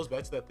goes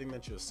back to that thing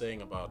that you were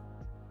saying about,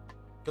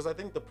 because I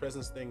think the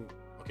presence thing,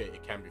 okay,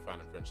 it can be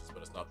found in friendships,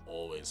 but it's not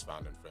always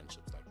found in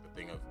friendships. Like the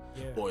thing of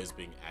always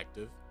being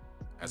active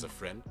as a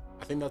friend.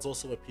 I think that's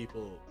also what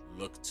people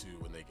look to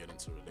when they get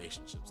into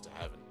relationships, to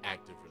have an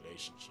active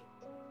relationship,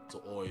 to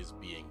always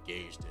be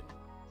engaged in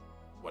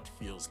what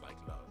feels like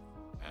love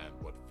and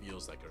what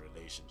feels like a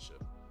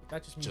relationship.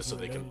 That just means just so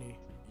they lonely.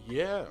 can.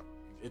 Yeah,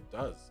 it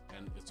does,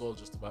 and it's all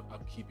just about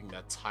upkeeping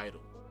that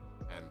title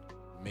and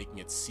making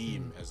it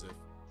seem as if,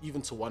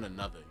 even to one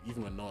another,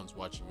 even when no one's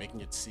watching,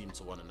 making it seem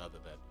to one another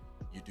that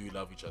you do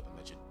love each other and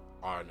that you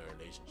are in a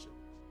relationship.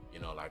 You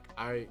know, like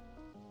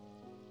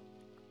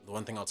the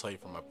one thing I'll tell you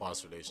from my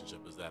past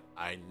relationship is that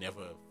I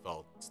never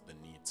felt the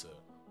need to,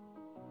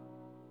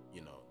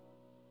 you know,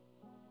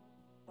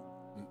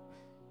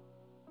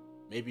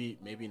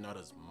 maybe not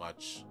as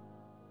much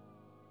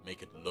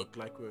make it look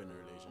like we're in a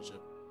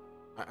relationship.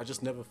 I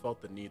just never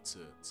felt the need to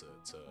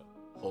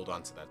hold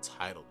on to that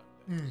title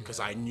like that, because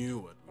I knew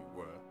what we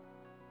were,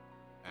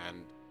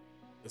 and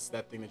it's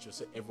that thing that you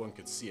say, everyone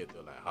could see it.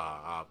 They're like,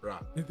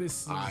 bruh,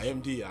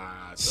 MD,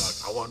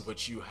 dog, I want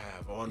what you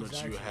have. I want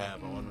what you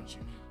have. I want what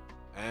you.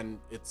 And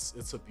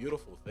it's a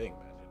beautiful thing,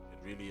 man. It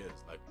really is.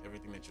 Like,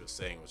 everything that you're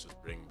saying was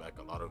just bringing back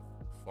a lot of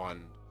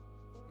fond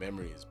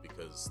memories,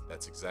 because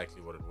that's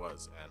exactly what it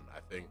was, and I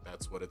think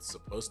that's what it's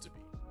supposed to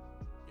be.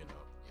 You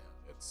know,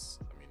 it's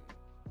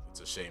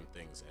a shame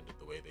things ended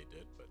the way they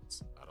did, but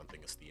I don't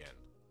think it's the end.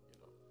 You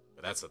know,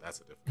 but that's a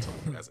different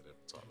topic. That's a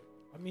different topic.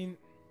 I mean,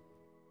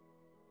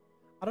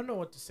 I don't know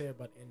what to say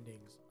about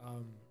endings,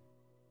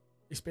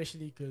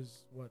 especially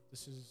because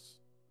this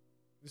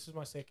is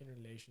my second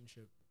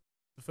relationship.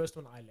 The first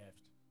one I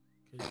left.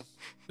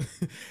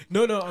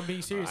 No, I'm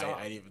being serious.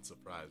 I ain't even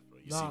surprised, bro.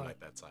 You seem like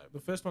that type. The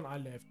first one I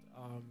left,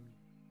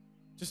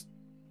 just,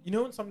 you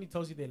know when somebody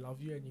tells you they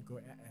love you and you go,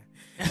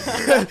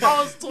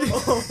 I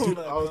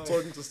was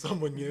talking to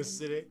someone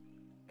yesterday,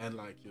 and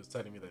like he was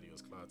telling me that he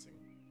was clouting,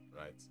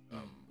 right?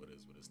 With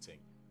his ting,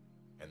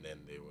 and then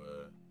they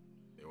were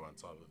on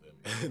top of him,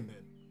 and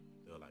then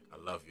they were like, "I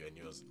love you," and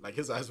he was like,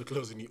 his eyes were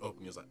closed and he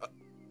opened. He was like,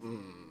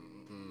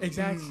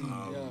 exactly.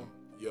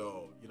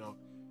 Yo, you know,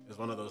 it's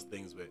one of those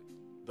things where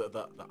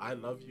the I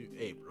love you,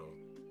 hey, bro,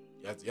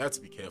 you have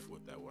to be careful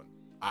with that one.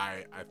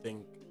 I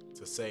think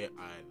to say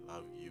I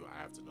love you,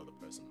 I have to know the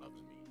person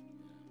loves me.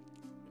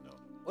 You know,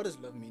 what does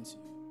love mean to you?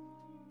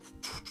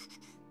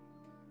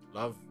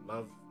 Love.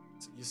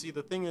 You see,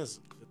 the thing is,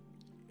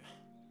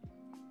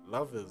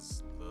 love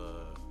is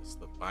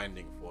the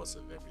binding force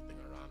of everything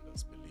around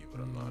us. Believe it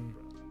or not,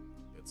 bro.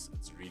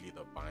 It's really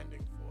the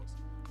binding force.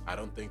 I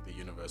don't think the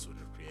universe would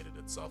have created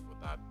itself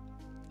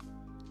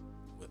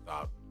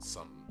without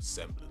some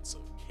semblance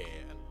of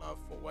care and love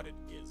for what it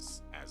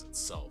is as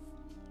itself,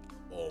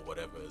 or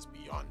whatever is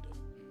beyond it.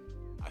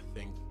 I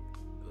think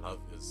love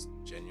is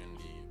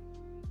genuinely,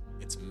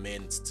 it's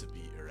meant to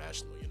be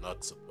irrational. You're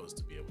not supposed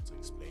to be able to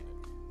explain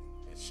it.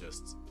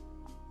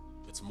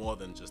 It's more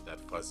than just that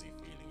fuzzy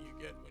feeling you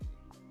get when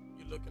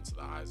you look into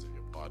the eyes of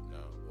your partner,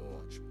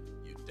 or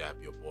you dap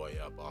your boy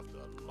up after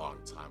a long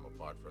time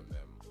apart from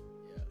them.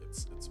 Yeah.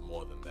 It's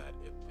more than that.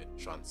 It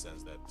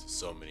transcends that to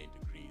so many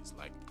degrees.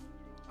 Like,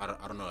 I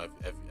don't know,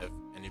 have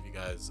any of you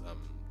guys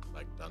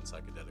like done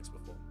psychedelics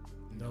before?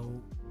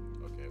 No.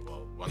 Okay,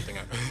 well, one thing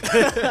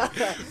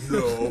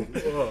no.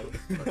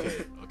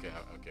 Okay.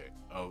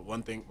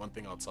 One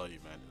thing I'll tell you,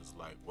 man, is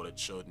like what it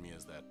showed me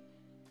is that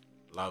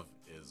love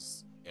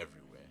is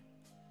everywhere.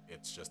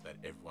 It's just that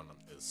everyone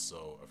is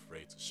so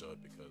afraid to show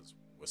it because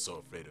we're so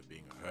afraid of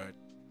being hurt,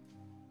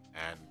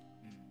 and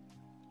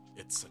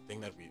it's a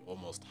thing that we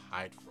almost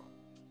hide from.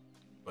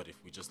 But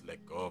if we just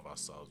let go of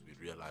ourselves, we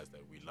realize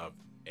that we love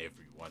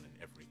everyone and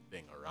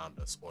everything around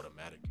us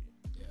automatically.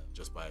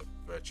 Just by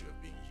virtue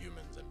of being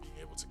humans and being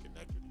able to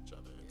connect with each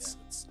other. It's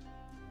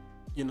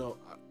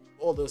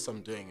all this I'm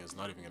doing is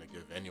not even going to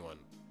give anyone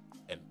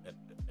an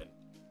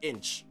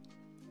inch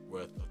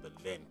worth of the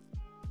length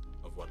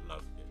of what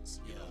love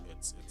is. You know,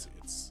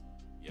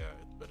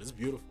 but it's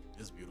beautiful.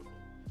 It's beautiful.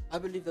 I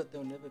believe that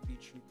there'll never be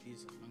true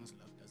peace as long as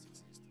love does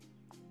exist.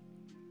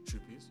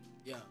 True peace?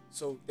 Yeah.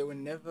 So there will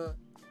never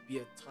be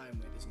a time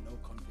where there's no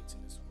conflict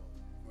in this world,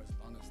 for as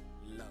long as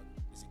love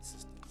is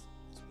existent.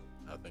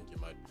 I think you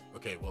might.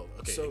 Okay.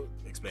 So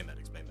explain that.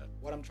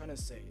 What I'm trying to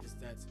say is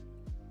that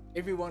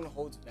everyone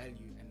holds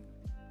value, and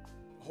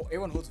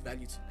everyone holds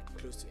value to like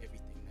close to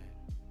everything.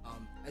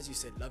 As you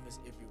said, love is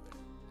everywhere,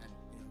 and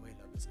in a way,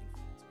 love is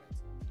infinite,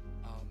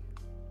 right?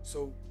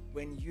 So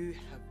when you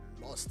have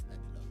lost that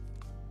love,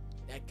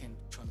 that can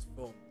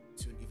transform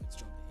to an even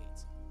stronger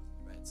hate,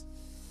 right?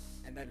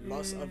 And that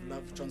loss of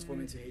love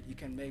transform into hate. It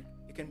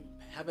can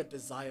have a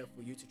desire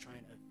for you to try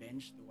and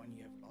avenge the one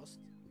you have lost,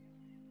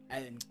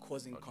 and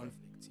causing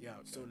conflict. Yeah. Okay.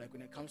 So like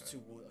when it comes to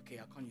war, I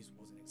can't use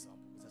war as an example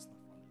because that's not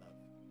from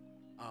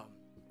love.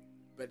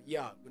 But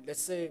yeah,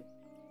 let's say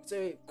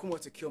Kumo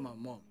to kill my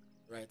mom,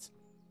 right?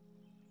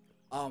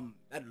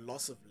 That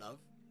loss of love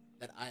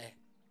that I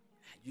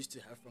used to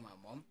have from my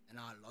mom, and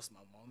now I lost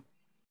my mom,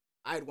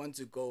 I'd want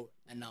to go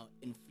and now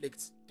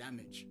inflict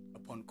damage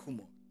upon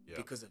Kumo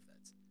because of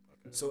that.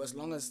 Okay. So as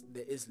long as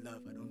there is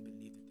love, I don't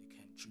believe that there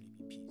can truly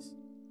be peace.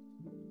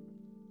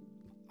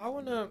 I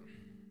wanna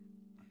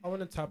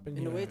tap in.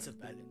 In a way, it's a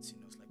balance.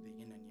 It's like the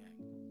yin and yang.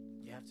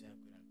 You have to have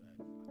good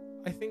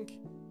and bad. I think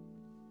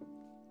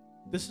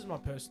this is my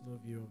personal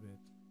view of it.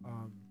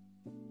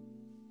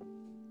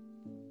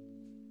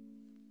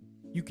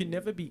 You can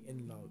never be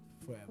in love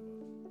forever,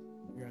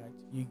 right?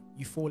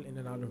 You fall in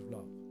and out of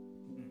love.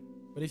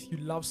 But if you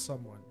love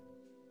someone,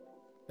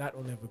 that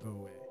will never go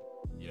away.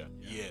 Yeah.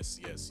 Yes.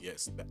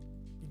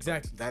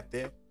 Exactly. That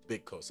there,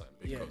 big cosign.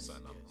 I'm gonna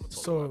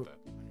talk about that.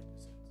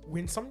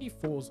 When somebody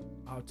falls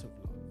out of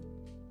love,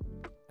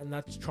 and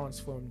that's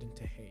transformed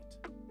into hate,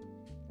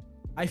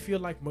 I feel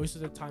like most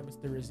of the time it's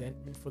the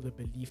resentment for the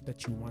belief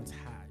that you once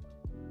had,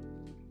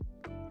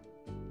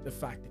 the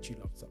fact that you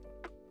loved someone.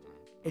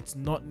 It's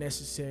not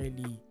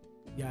necessarily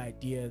the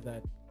idea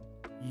that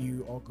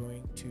you are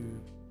going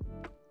to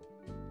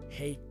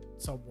hate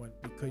someone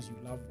because you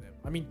love them.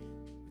 I mean,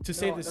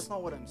 say this, that's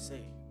not what I'm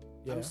saying.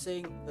 Yeah. I'm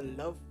saying the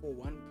love for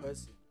one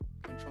person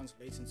can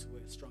translate into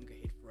a stronger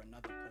hate for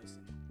another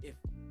person if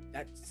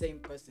that same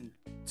person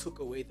took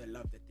away the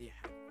love that they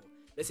had for.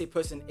 Let's say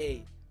person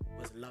A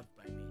was loved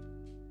by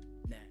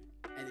me,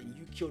 and then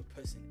you killed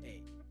person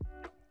A.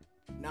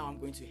 Now I'm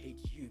going to hate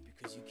you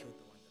because you killed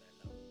the one that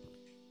I love.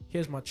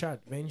 Here's my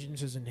chat.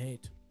 Vengeance isn't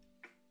hate.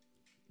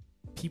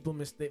 People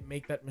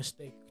make that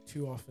mistake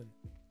too often.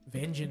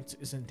 Vengeance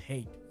isn't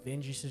hate.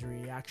 Vengeance is a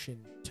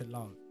reaction to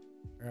love.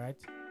 Alright?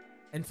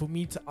 And for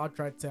me to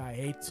outright say I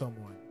hate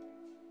someone,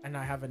 and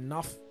I have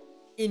enough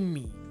in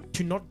me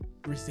to not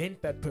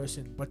resent that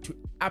person, but to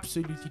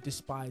absolutely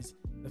despise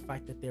the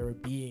fact that they're a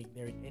being,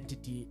 they're an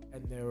entity,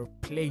 and they're a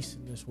place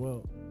in this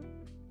world,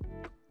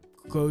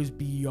 goes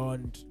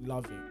beyond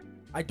loving.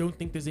 I don't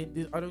think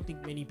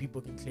many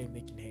people can claim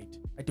they can hate.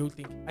 I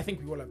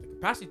think we all have the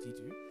capacity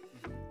to,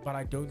 but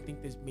I don't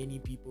think there's many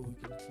people who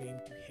can claim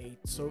to hate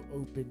so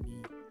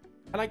openly.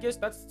 And I guess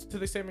that's to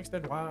the same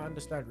extent why I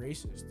understand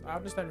racists. I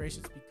understand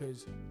racists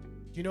because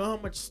do you know how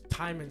much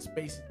time and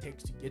space it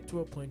takes to get to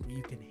a point where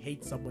you can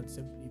hate someone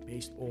simply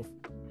based off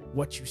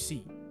what you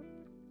see?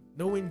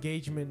 No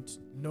engagement,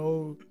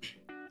 no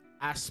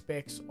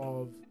aspects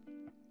of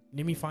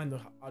let me find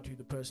out who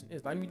the person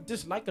is. I mean,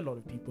 dislike a lot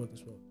of people in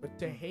this world, but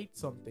to hate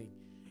something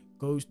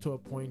goes to a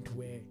point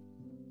where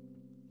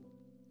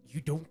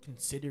you don't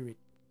consider it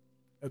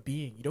a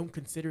being. You don't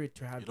consider it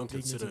to have. You don't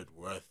dignity. consider it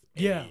worth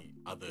any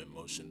other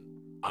emotion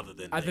other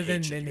than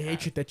the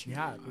hatred that you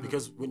have.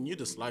 Because when you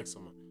dislike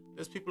someone,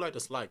 there's people I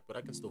dislike, but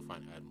I can still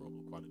find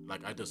admirable quality.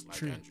 Like I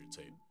dislike Andrew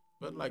Tate,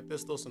 but like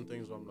there's still some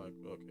things where I'm like,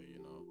 okay,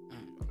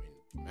 I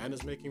mean, man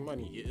is making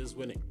money. He is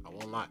winning. I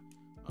won't lie.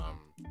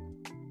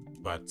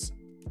 But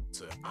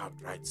to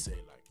outright say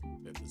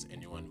like that there's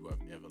anyone who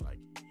I've ever like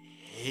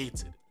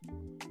hated,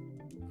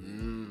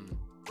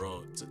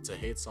 to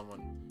hate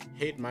someone,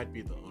 hate might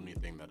be the only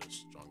thing that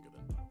is stronger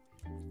than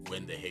love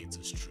when the hate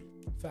is true.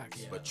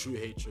 Facts. But true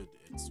hatred,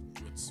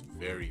 it's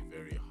very,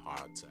 very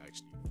hard to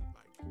actually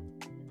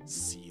like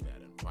see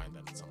that and find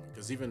that in someone.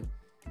 Because even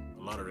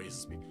a lot of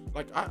racist people,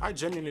 like I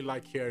genuinely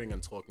like hearing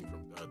and talking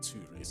from to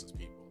racist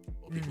people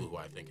or people who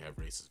I think have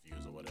racist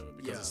views or whatever.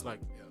 Because it's like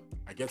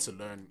I get to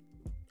learn.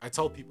 I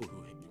tell people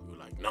who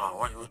like, no,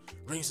 why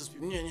racist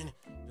people?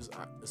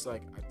 It's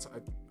like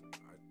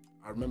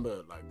I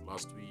remember like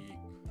last week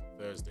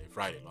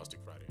Friday,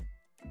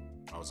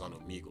 I was on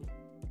Omegle,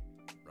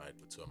 right,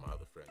 with two of my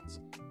other friends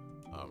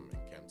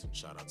in Kempton.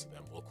 Shout out to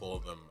them. We'll call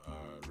them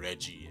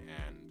Reggie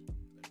and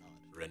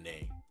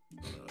Renee.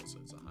 So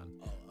it's a hunt.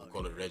 We'll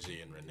call it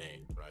Reggie and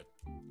Renee, right?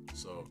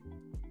 So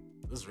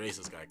this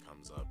racist guy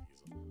comes up.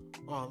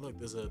 He's like, oh look,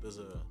 there's a.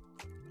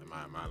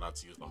 Am I allowed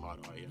to use the hard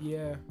R here?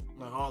 Yeah. I'm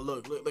like, oh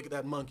look at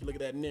that monkey, look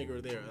at that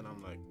nigger there, and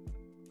I'm like,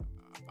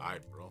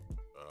 alright, bro.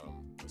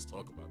 Let's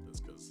talk about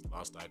this, because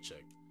last I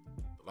checked,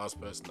 the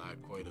last person I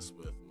had coitus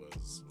with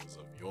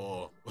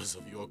was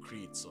of your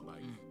creed. So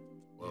like,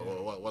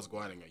 what's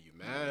going on? Are you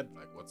mad?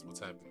 Like, what's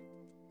happening?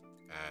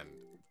 And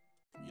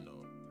you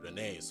know,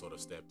 Renee sort of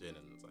stepped in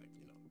and was like,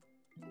 you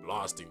know,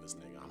 blasting this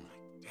nigga. I'm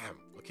like, damn,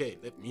 okay,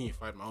 let me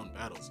fight my own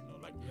battles. You know,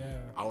 like,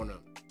 I want to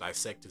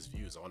dissect his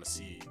views. I want to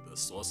see the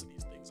source of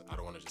these things. I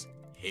don't want to just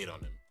hate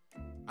on him.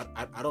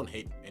 I don't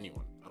hate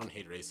anyone. I don't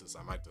hate racists.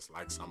 I might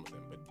dislike some of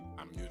them, but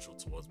I'm neutral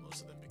towards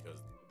most of them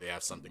because they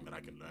have something that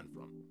I can learn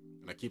from.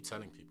 And I keep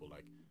telling people,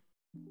 like,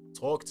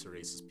 talk to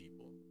racist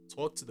people.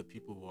 Talk to the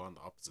people who are on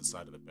the opposite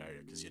side of the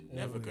barrier, because you're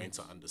never going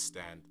to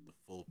understand the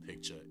full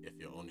picture if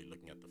you're only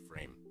looking at the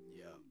frame.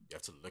 Yeah. You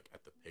have to look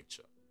at the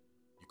picture.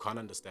 You can't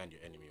understand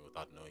your enemy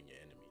without knowing your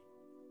enemy.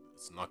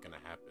 It's not going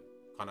to happen.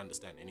 You can't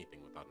understand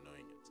anything without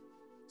knowing it.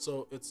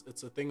 So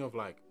it's a thing of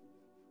like,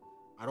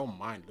 I don't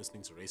mind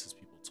listening to racist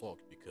people talk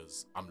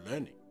because I'm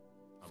learning.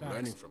 I'm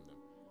learning from them.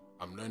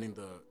 I'm learning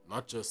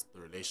not just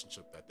the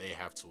relationship that they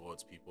have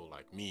towards people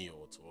like me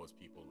or towards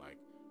people like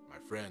my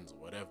friends or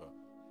whatever,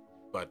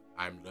 but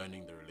I'm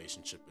learning the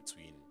relationship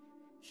between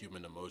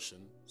human emotion,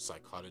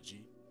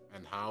 psychology,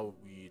 and how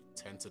we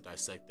tend to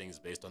dissect things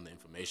based on the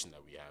information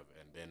that we have,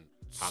 and then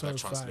how that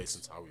translates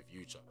into how we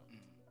view each other.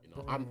 You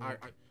know,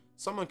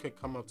 someone could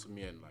come up to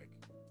me and like,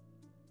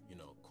 you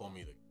know, call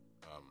me the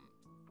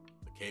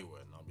K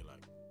word, and I'll be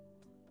like,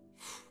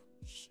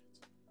 shit,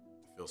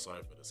 I feel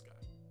sorry for this guy.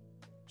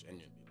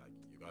 Genuinely, like,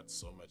 you got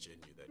so much in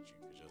you that you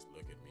could just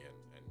look at me and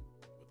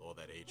with all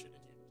that hatred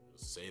in you,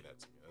 just say that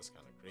to me. That's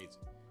kind of crazy.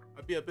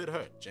 I'd be a bit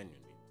hurt,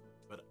 genuinely,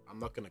 but I'm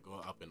not gonna go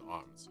up in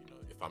arms, you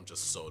know, if I'm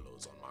just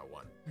solos on my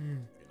one,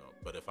 you know.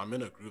 But if I'm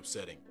in a group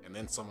setting and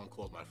then someone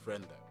calls my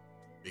friend that,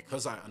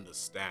 because I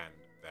understand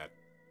that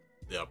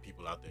there are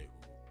people out there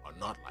who are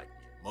not like me.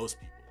 Most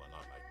people are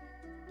not like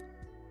me.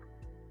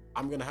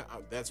 I'm gonna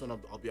that's when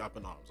I'll be up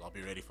in arms. I'll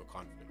be ready for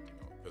conflict,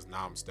 you know, because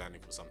now I'm standing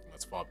for something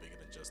that's far bigger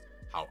than just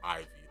how I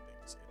view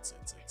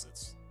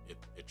things.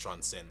 It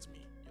transcends me,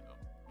 you know.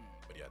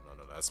 But yeah,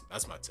 no,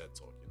 that's my TED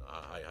talk, you know.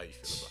 How you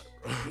feel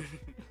about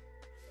it,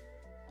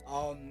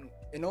 bro?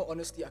 In all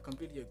honesty, I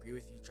completely agree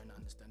with you. Trying to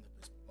understand the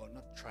person, or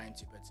not trying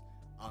to, but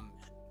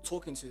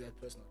talking to that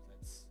person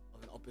that's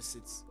of an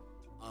opposite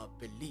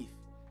belief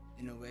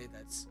in a way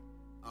that's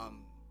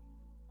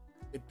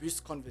it boosts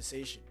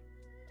conversation,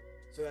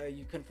 so that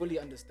you can fully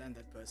understand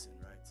that person,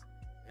 right?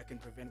 That can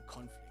prevent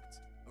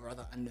conflict, or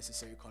rather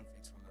unnecessary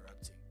conflicts from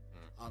erupting.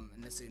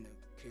 And let's say in the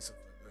case of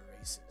a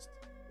racist,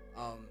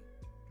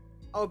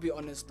 I'll be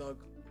honest,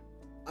 dog.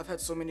 I've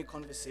had so many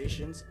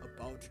conversations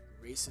about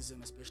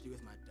racism, especially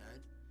with my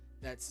dad,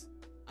 that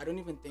I don't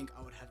even think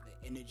I would have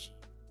the energy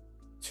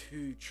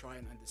to try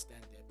and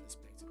understand their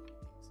perspective on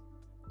things.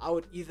 I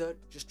would either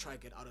just try to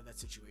get out of that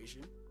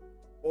situation,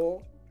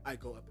 or I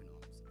go up in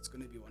arms. It's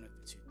going to be one of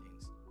the two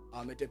things.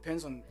 It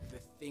depends on the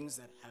things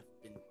that have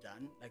been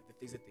done, like the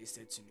things that they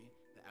said to me,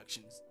 the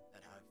actions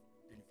that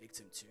I've been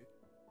victim to.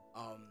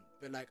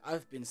 But like,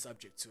 I've been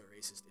subject to a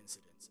racist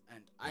incident,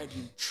 and I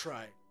didn't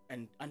try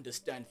and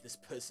understand this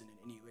person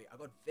in any way. I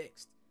got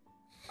vexed.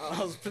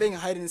 I was playing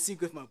hide and seek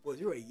with my boys.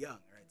 We were young,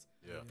 right?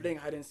 Yeah. Playing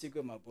hide and seek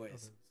with my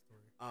boys.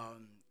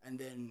 And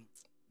then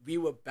we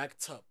were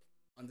backed up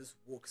on this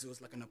walk, because it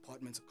was like an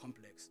apartment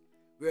complex.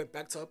 We were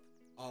backed up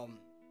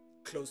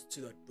close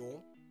to the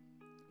door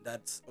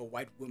that a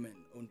white woman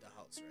owned the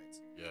house, right?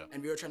 Yeah.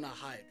 And we were trying to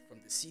hide from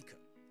the seeker.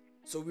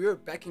 So we were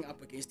backing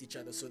up against each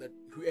other so that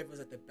whoever's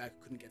at the back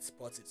couldn't get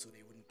spotted, so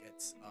they wouldn't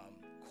get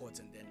caught,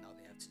 and then now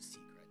they have to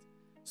seek, right?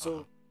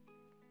 So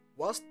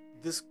whilst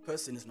this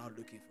person is now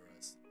looking for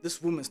us,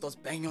 this woman starts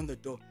banging on the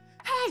door.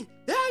 Hey,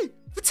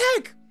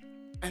 Patek!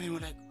 And then we're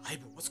like, hey,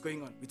 bro, what's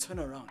going on? We turn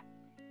around.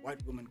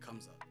 White woman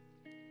comes up.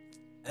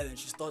 And then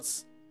she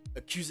starts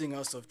accusing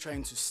us of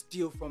trying to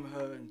steal from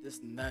her and this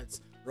and that,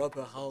 rob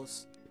her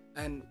house.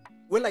 And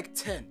we're like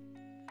 10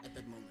 at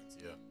that moment.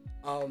 Yeah.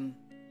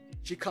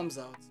 She comes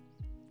out.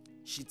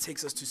 She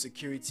takes us to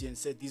security and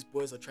said, these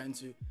boys are trying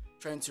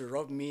to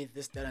rob me,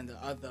 this, that, and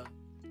the other.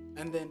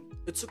 And then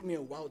it took me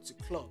a while to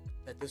clock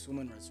that this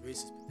woman was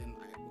racist. But then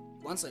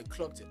once I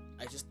clocked it,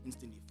 I just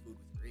instantly filled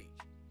with rage.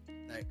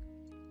 Like,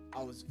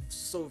 I was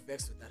so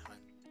vexed with that hunt.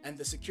 And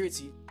the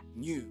security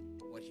knew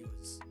what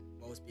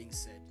was being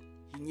said.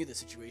 He knew the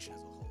situation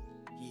as a whole.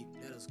 He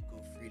let us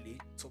go freely,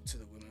 talk to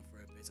the women for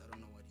a bit. I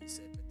don't know what he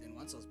said, but then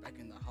once I was back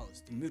in the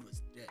house, the mood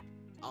was dead.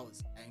 I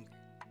was angry.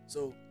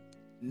 So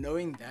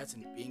knowing that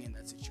and being in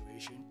that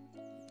situation,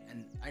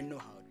 and I know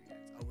how it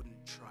reacts, I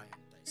wouldn't try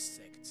and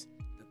dissect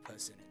the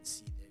person and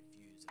see their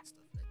views and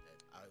stuff like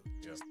that. I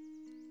would just,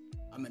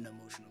 I'm an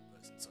emotional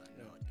person, so I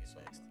know I'd get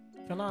vexed.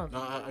 No,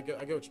 I get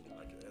what you mean.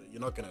 Like,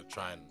 you're not gonna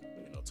try and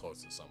talk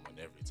to someone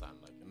every time.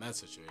 Like in that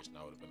situation,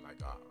 I would have been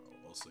like,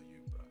 also you,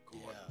 bro.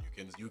 Come on,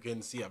 you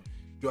can see.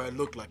 Do I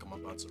look like I'm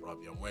about to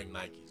rob you? I'm wearing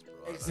Nikes,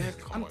 bro.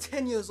 Exactly. Like, I'm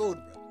 10 years old,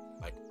 bro.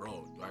 Like,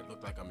 bro, do I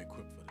look like I'm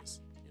equipped for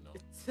this?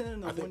 It's 10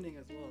 in the morning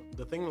as well.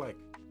 The thing, like,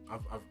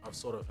 I've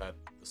sort of had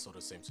the sort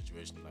of same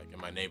situation, like in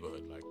my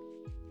neighborhood. Like,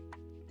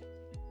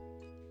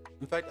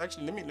 in fact,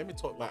 actually, let me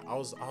talk. Like, I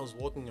was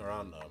walking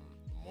around the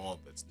mall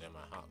that's near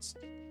my house,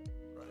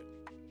 right?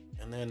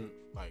 And then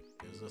like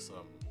there's this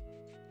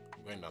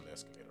I'm going down the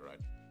escalator, right?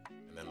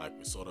 And then like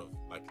we sort of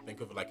like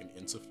think of it like an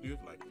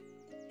interfluve, like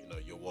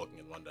you're walking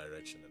in one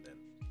direction and then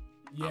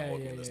I'm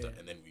walking in this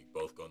and then we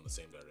both go in the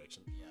same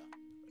direction. Yeah.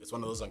 It's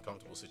one of those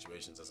uncomfortable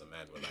situations as a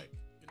man where like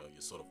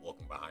you're sort of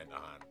walking behind a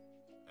hand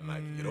and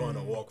like you don't want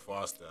to walk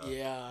faster.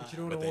 Yeah. But you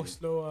don't want to walk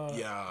slower.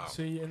 Yeah.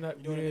 So you're in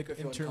that weird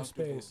interim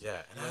space.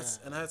 Yeah.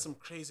 And I had some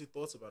crazy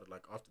thoughts about it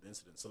like after the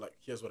incident. So like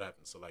here's what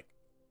happened. So like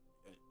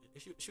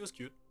she was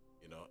cute,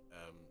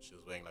 she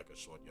was wearing like a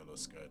short yellow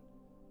skirt.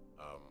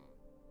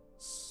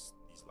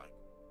 These like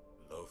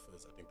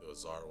loafers. I think they were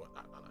Zara ones.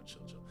 No,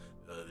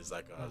 chill. These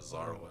like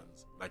Zara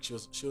ones. Like she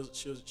was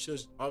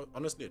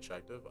honestly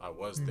attractive. I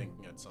was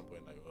thinking at some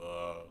point like,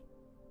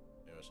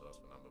 maybe I should ask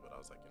for a number, but I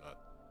was like,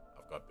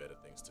 I've got better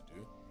things to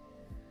do.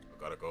 I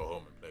gotta go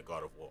home and play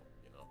God of War,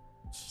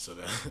 So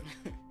then, so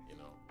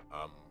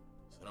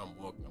then I'm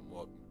walking,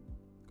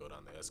 go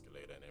down the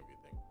escalator and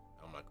everything.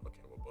 And I'm like,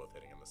 okay, we're both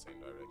heading in the same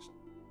direction.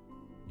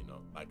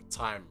 Like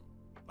time,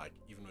 like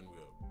even when we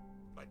were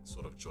like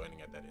sort of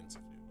joining at that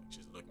interview, like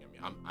she's looking at me.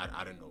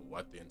 I don't know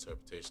what the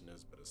interpretation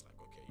is, but it's like,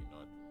 okay,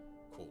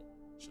 cool.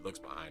 She looks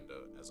behind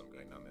her as I'm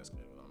going down the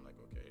escalator. I'm like,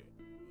 okay,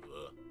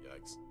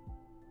 yikes.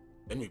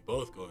 Then we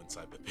both go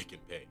inside the Pick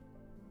and Pay,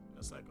 and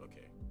it's like,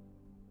 okay,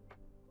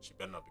 she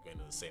better not be going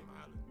to the same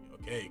aisle as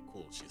me. Okay,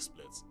 cool. She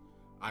splits.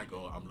 I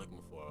go. I'm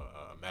looking for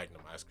a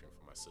Magnum ice cream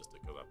for my sister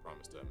because I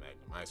promised her a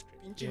Magnum ice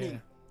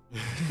cream.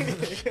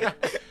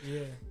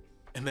 Yeah.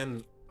 And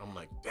then I'm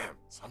like, damn.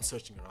 So I'm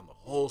searching around the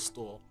whole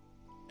store,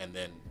 and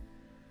then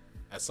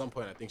at some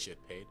point I think she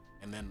had paid,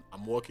 and then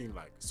I'm walking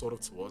like sort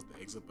of towards the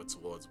exit, but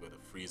towards where the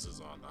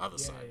freezers are on the other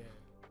side.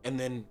 Yeah. And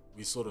then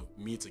we sort of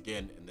meet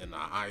again, and then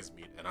our eyes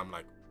meet, and I'm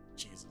like,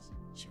 Jesus,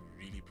 she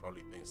really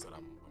probably thinks that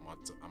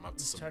I'm up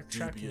to some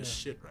dubious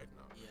shit right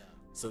now. Yeah.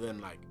 So then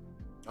like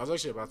I was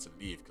actually about to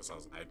leave because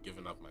I had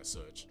given up my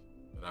search,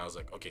 and I was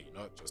like, okay,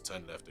 just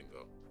turn left and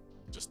go.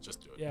 Just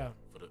do it. Yeah.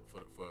 For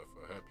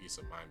her peace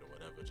of mind or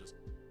whatever. Just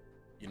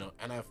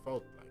and I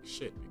felt like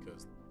shit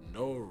because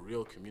no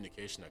real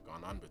communication had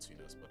gone on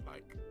between us, but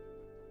like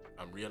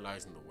I'm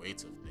realizing the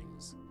weight of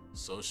things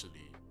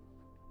socially.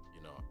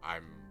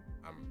 I'm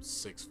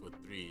 6'3",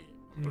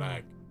 I'm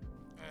black,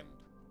 and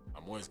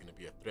I'm always gonna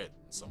be a threat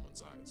in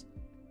someone's eyes.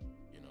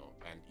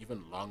 And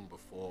even long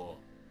before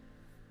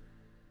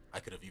I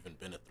could have even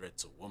been a threat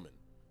to women,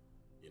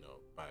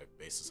 by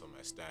basis on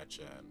my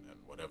stature and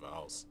whatever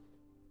else.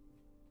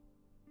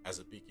 As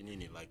a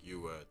Pekinini, like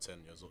you were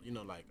 10 years old,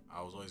 like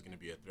I was always going to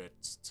be a threat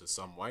to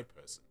some white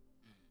person.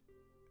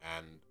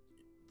 And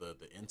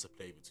the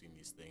interplay between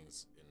these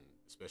things,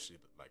 especially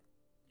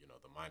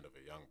the mind of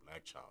a young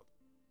black child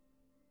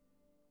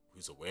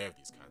who's aware of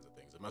these kinds of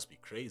things, it must be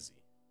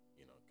crazy,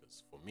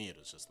 because for me it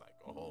was just like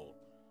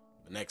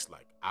the next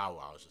like hour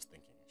I was just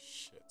thinking,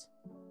 shit,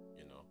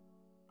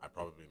 I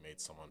probably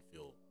made someone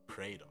feel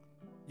preyed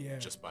on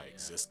just by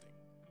existing.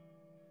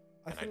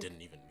 I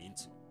didn't even mean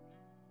to.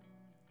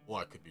 Or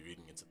I could be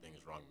reading into things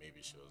wrong.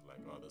 Maybe she was like,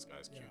 oh, this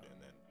guy's cute.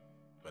 And then,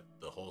 but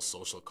the whole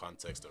social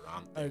context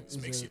around things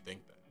makes you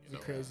think that. It's a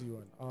crazy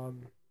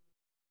one.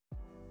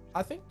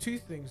 I think two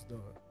things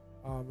though.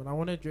 And I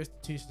want to address the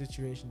two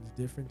situations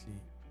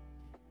differently.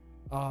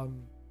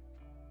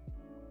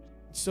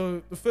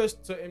 So the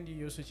first,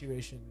 MDO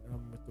situation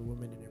with the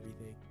woman and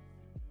everything.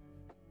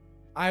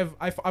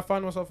 I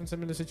find myself in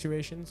similar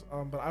situations,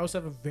 but I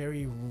also have a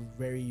very,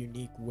 very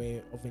unique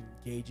way of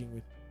engaging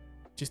with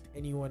just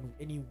anyone,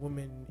 any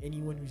woman,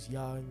 anyone who's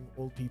young,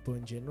 old people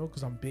in general,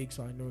 because I'm big,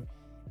 so I know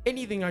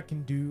anything I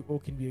can do or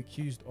can be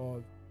accused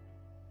of,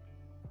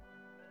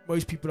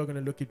 most people are going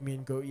to look at me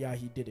and go, yeah,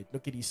 he did it.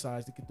 Look at his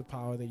size, look at the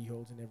power that he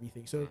holds and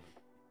everything. So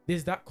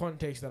there's that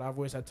context that I've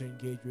always had to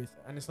engage with.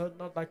 And it's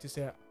not like to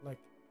say, like,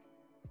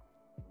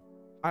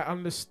 I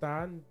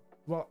understand,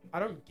 well, I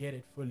don't get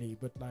it fully,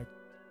 but like,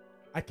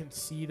 I can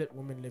see that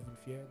women live in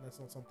fear, and that's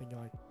not something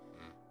like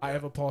I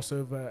ever pass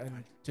over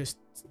and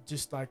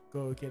just like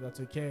go, okay, that's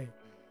okay.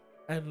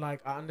 And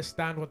like I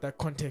understand what that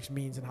context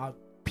means and how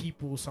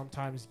people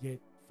sometimes get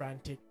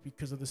frantic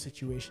because of the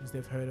situations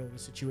they've heard of, the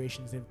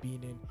situations they've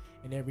been in,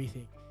 and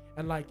everything.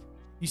 And like,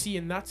 you see,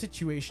 in that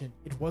situation,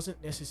 it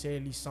wasn't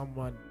necessarily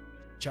someone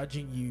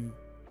judging you,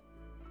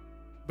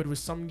 but it was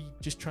somebody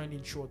just trying to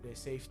ensure their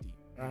safety,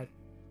 right?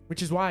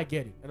 Which is why I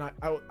get it. And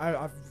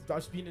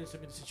I've been in a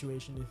similar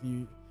situation with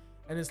you,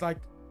 and it's like,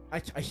 I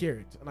hear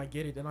it and I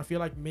get it, and I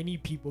feel like many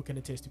people can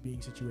attest to being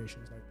in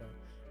situations like that.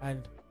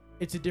 And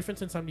it's a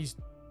difference in somebody's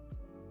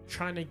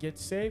trying to get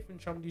safe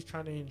and somebody's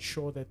trying to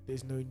ensure that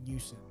there's no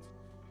nuisance.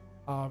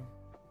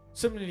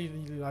 Similarly,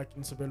 like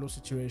in Sabelo's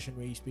situation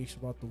where he speaks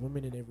about the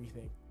women and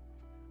everything,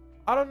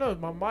 I don't know,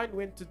 my mind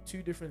went to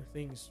two different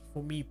things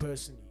for me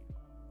personally.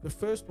 The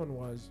first one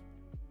was,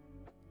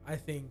 I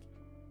think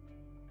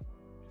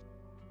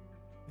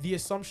the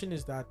assumption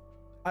is that,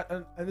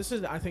 and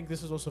I think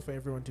this is also for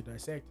everyone to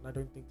dissect, and I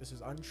don't think this is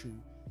untrue,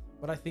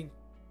 but I think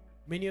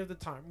many of the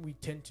time we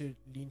tend to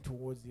lean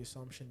towards the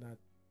assumption that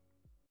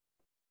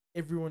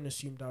everyone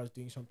assumed I was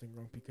doing something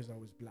wrong because I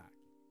was black,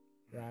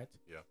 right?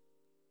 Yeah.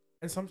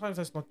 And sometimes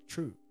that's not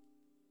true.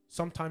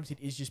 Sometimes it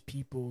is just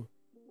people,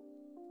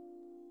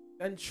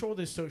 and sure,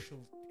 there's social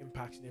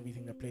impacts and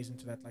everything that plays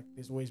into that, like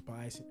there's always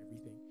bias and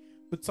everything,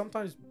 but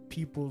sometimes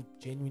people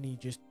genuinely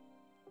just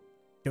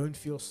don't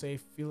feel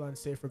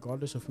unsafe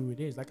regardless of who it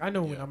is. Like, I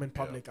know when I'm in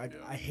public,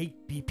 I hate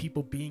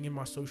people being in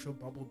my social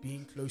bubble,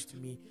 being close to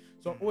me,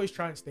 so I always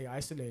try and stay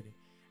isolated.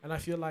 And I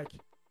feel like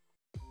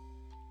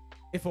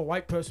if a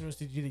white person was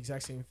to do the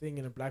exact same thing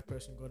and a black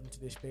person got into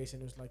this space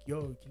and it was like,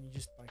 yo, can you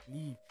just like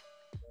leave,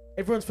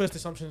 everyone's first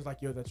assumption is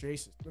like, yo, that's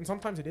racist. And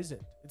sometimes it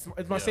isn't.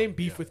 It's my same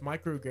beef with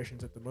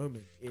microaggressions at the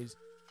moment is,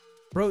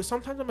 bro,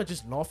 sometimes I'm gonna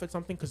just laugh at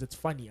something because it's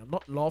funny. I'm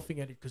not laughing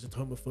at it because it's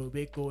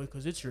homophobic or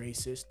because it's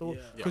racist or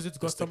because it's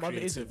got some other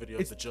ism.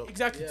 It's the joke.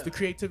 Exactly, it's the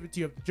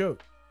creativity of the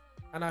joke.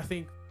 And I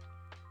think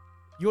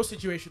your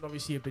situation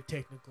obviously a bit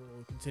technical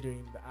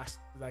considering the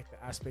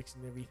aspects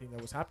and everything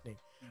that was happening.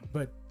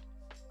 But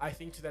I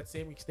think to that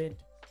same extent,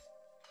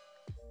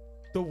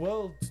 the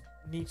world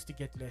needs to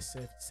get less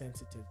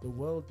sensitive. The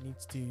world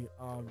needs to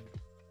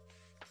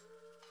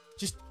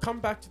just come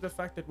back to the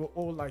fact that we're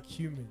all like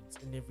humans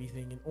and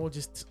everything, and all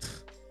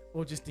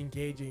just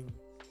engaging,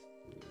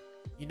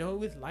 you know,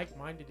 with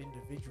like-minded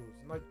individuals.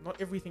 Like, not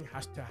everything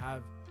has to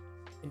have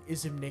an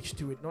ism next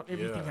to it. Not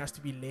everything has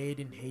to be laid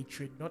in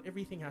hatred. Not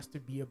everything has to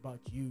be about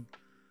you.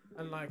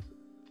 And like,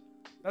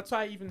 that's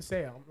why I even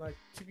say, I'm like,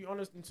 to be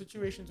honest, in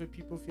situations where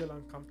people feel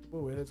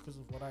uncomfortable, whether it's because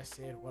of what I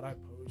said, what I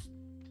post,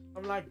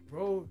 I'm like,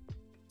 bro,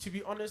 to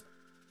be honest,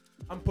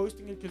 I'm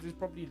posting it because there's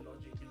probably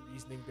logic and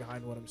reasoning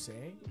behind what I'm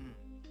saying.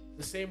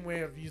 The same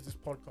way I've used this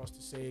podcast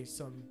to say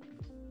some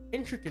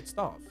intricate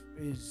stuff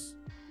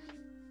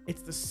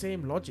it's the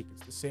same logic,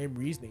 it's the same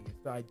reasoning.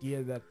 It's the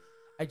idea that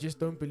I just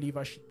don't believe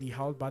I should be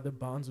held by the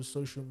bounds of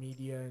social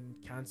media and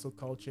cancel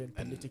culture and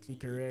politically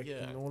correct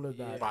and all of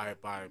that.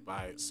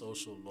 By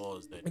social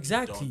laws that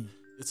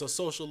it's a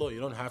social law, you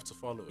don't have to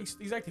follow it.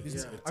 Exactly.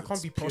 I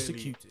can't be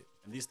prosecuted.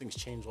 And these things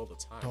change all the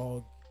time.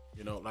 Dog.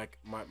 You know, like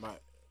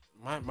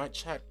my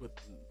chat with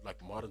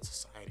like modern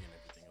society and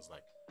everything is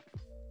like,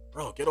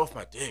 bro, get off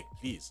my dick,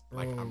 please.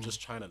 Like, I'm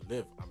just trying to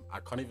live. I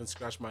can't even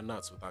scratch my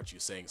nuts without you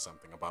saying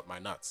something about my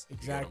nuts.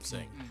 Exactly. You know what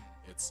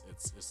I'm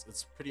saying?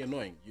 It's pretty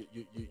annoying.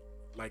 You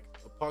like,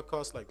 a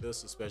podcast like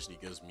this especially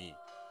gives me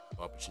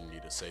the opportunity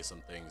to say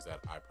some things that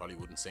I probably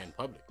wouldn't say in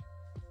public,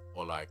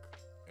 or like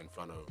in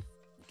front of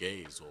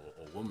gays or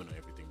women or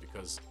everything,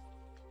 because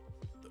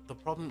the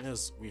problem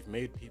is we've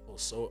made people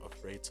so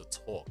afraid to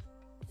talk.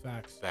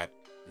 Facts. That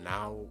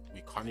now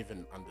we can't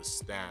even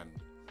understand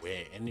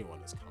where anyone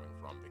is coming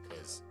from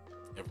because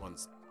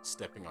everyone's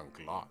stepping on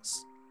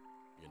glass,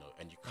 you know,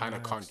 and you kind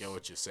of can't get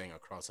what you're saying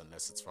across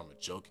unless it's from a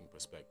joking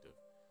perspective.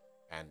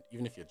 And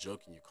even if you're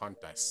joking, you can't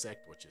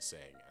dissect what you're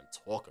saying and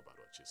talk about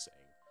what you're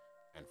saying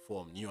and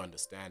form new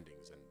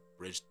understandings and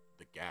bridge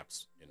the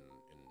gaps in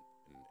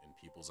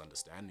people's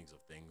understandings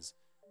of things.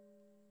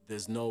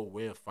 There's no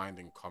way of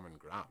finding common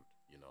ground,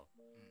 you know.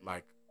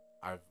 Like,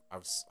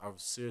 I've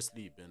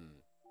seriously been,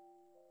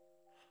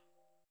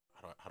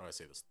 how do I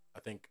say this? I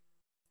think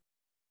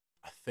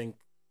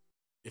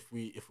if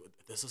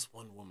there's this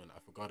one woman, I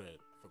forgot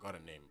her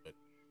name, but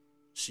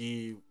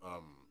she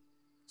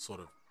sort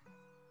of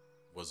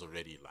was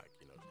already, like,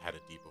 you know, had a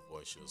deeper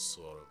voice. She was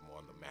sort of more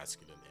on the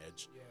masculine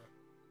edge.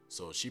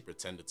 So she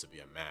pretended to be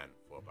a man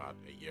for about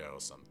a year or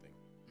something,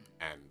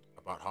 and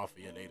about half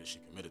a year later she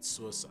committed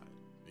suicide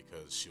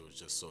because she was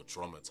just so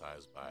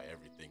traumatized by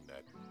everything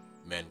that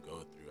men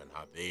go through and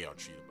how they are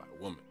treated by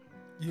a woman.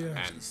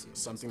 And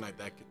something like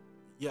that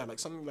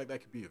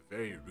could be a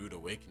very rude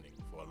awakening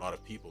for a lot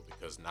of people,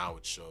 because now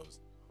it shows,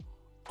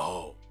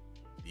 oh,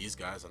 these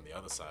guys on the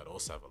other side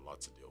also have a lot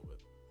to deal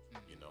with.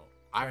 You know,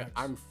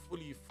 I'm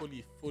fully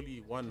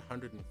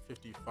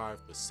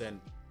 155%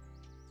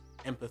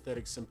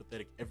 empathetic,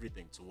 sympathetic,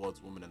 everything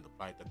towards women and the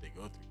plight that they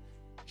go through,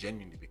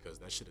 genuinely, because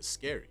that shit is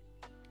scary.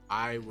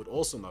 I would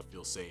also not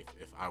feel safe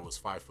if I was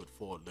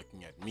 5'4"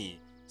 looking at me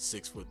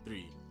 6'3",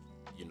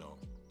 you know,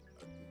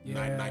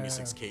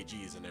 96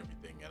 kgs and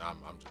everything, and I'm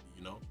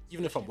you know,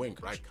 even if I'm wearing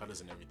bright colors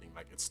and everything,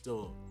 like, it's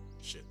still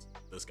shit,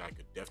 this guy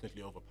could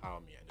definitely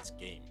overpower me, and it's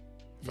game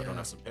if I don't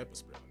have some pepper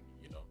spray on me.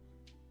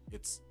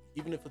 It's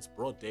even if it's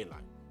broad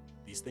daylight,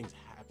 these things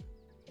happen.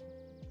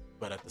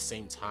 But at the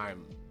same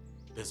time,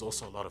 there's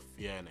also a lot of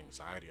fear and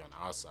anxiety on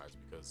our sides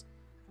because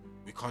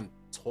we can't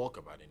talk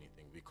about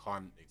anything. We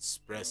can't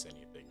express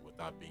anything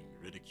without being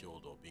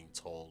ridiculed or being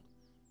told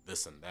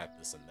this and that.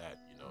 It's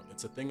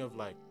a thing of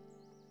like,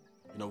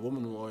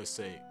 women will always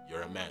say,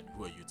 "You're a man.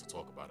 Who are you to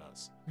talk about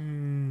us?"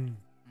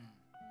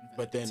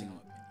 But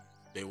then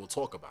they will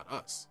talk about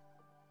us.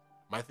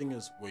 My thing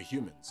is, we're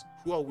humans.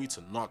 Who are we to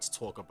not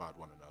talk about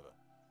one another?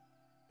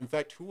 In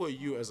fact, who are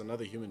you as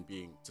another human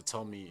being to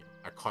tell me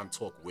I can't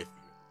talk with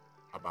you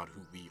about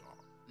who we are?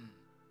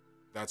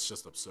 That's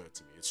just absurd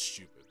to me. It's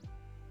stupid.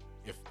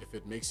 If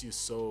it makes you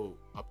so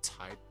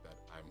uptight that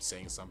I'm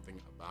saying something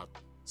about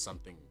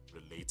something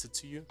related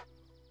to you,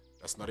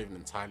 that's not even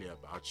entirely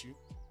about you,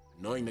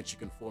 knowing that you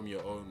can form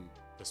your own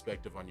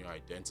perspective on your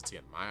identity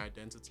and my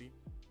identity,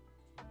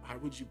 why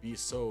would you be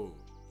so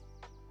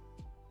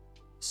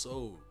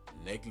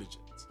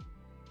negligent?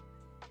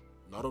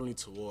 Not only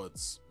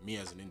towards me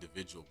as an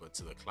individual, but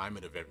to the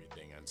climate of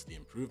everything and to the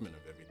improvement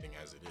of everything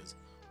as it is.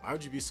 Why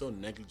would you be so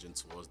negligent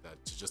towards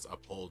that to just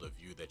uphold a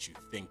view that you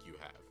think you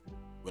have,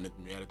 when in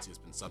reality it's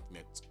been something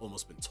that's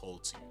almost been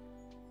told to you,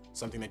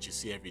 something that you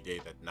see every day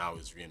that now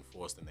is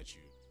reinforced and that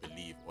you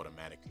believe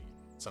automatically,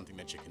 something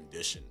that you're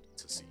conditioned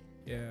to see.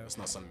 Yeah. It's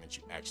not something that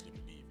you actually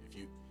believe.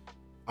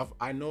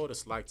 I know what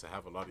it's like to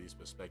have a lot of these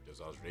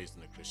perspectives. I was raised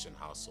in a Christian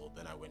household,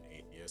 then I went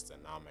atheist,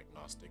 and now I'm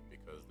agnostic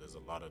because there's a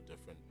lot of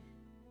different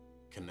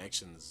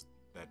connections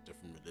that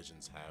different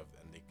religions have,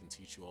 and they can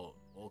teach you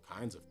all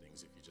kinds of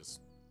things if you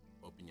just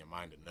open your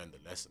mind and learn the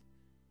lesson.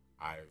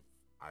 I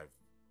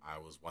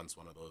was once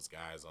one of those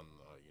guys on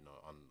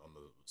on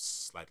the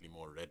slightly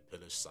more red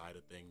pillish side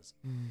of things,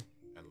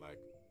 and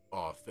like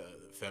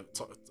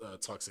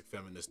toxic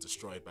feminist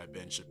destroyed by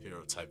Ben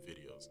Shapiro type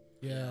videos.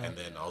 Yeah. And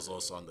then I was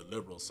also on the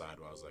liberal side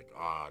where I was like,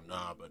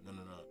 no.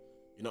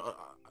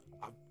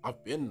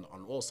 I've been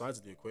on all sides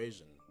of the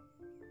equation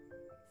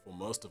for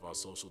most of our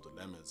social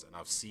dilemmas, and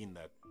I've seen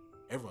that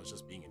everyone's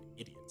just being an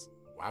idiot.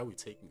 Why are we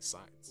taking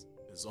sides?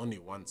 There's only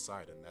one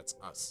side, and that's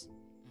us.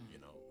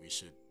 We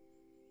should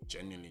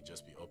genuinely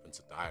just be open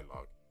to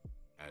dialogue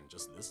and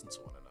just listen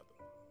to one another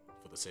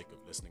for the sake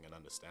of listening and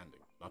understanding,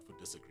 not for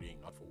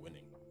disagreeing, not for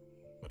winning,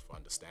 but for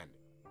understanding.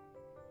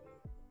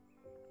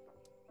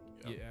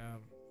 Yeah.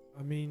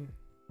 I mean,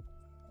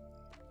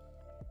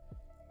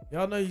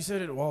 y'all know you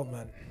said it well,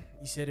 man.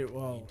 You said it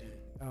well.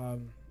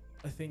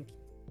 I think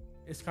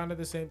it's kind of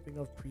the same thing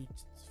I've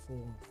preached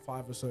for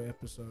 5 or so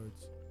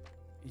episodes.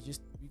 It's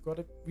just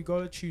we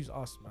gotta choose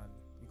us, man.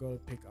 We gotta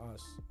pick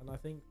us. And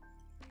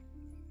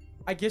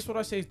I guess what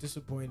I say is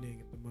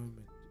disappointing at the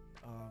moment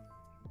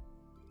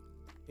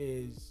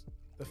is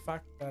the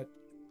fact that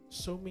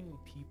so many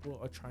people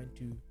are trying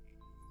to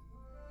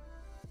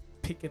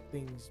pick at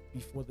things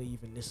before they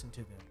even listen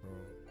to them, bro.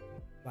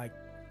 Like,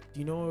 do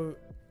you know?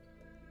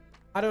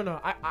 I don't know.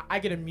 I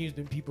get amused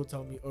when people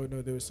tell me, "Oh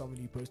no, there was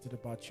somebody who posted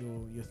about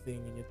your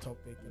thing and your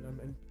topic,"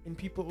 and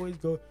people always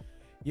go,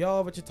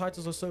 "Yo, but your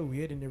titles are so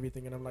weird and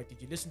everything." And I'm like,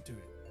 "Did you listen to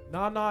it?"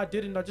 No, I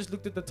didn't. I just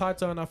looked at the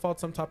title and I felt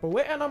some type of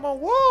way, and I'm like,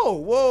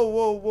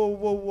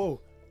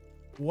 whoa.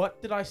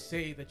 What did I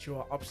say that you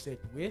are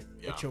upset with?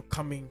 That you're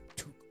coming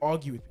to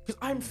argue with? Because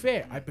I'm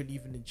fair. I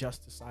believe in a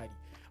just society.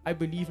 I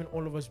believe in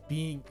all of us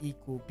being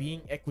equal,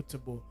 being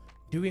equitable,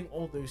 doing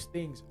all those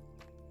things.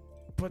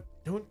 But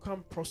don't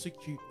come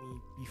prosecute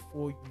me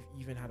before you've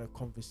even had a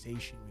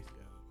conversation with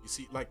me. You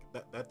see, like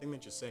that thing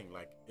that you're saying,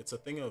 like it's a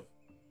thing of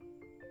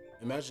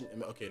imagine.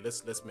 Okay,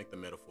 let's make the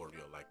metaphor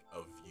real, like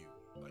a view.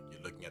 Like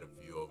you're looking at a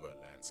view over a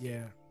landscape.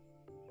 Yeah.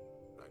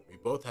 Like we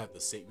both have the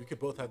same. We could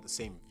both have the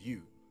same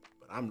view,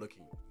 but I'm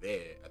looking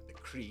there at the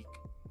creek,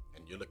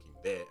 and you're looking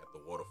there at the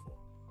waterfall.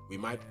 We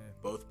might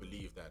both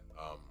believe that,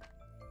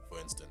 for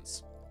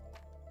instance,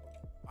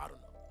 I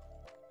don't know,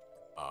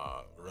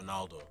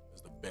 Ronaldo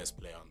is the best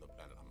player on the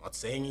planet. I'm not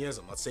saying he is.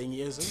 I'm not saying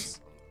he isn't.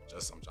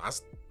 I'm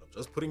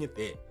just putting it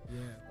there. Yeah.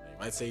 You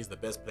might say he's the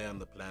best player on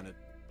the planet,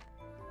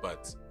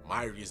 but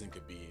my reason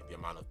could be the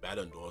amount of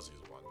Ballon d'Ors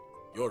he's won.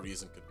 Your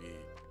reason could be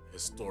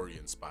his story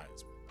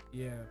inspires me.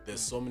 Yeah. There's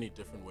so many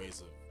different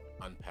ways of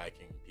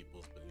unpacking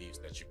people's beliefs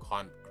that you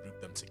can't group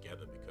them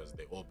together because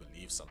they all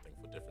believe something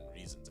for different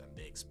reasons and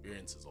their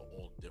experiences are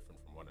all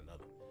different from one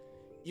another.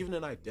 Even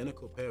an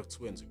identical pair of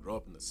twins who grow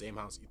up in the same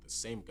house, eat the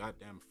same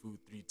goddamn food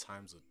 3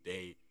 times a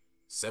day,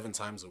 7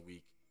 times a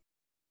week,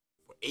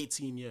 for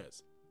 18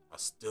 years, are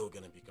still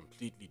gonna be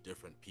completely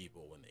different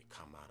people when they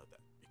come out of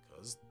that.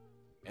 Because,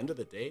 end of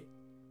the day,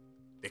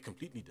 they're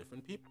completely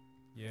different people.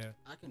 Yeah.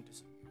 I can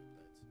disagree with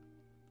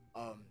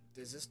that.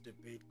 There's this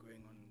debate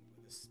going on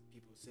with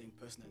people saying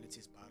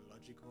personality is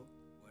biological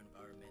or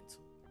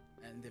environmental,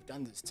 and they've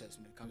done this test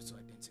when it comes to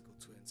identical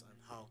twins on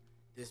how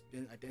there's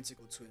been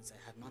identical twins that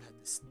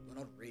were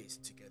not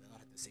raised together, not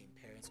had the same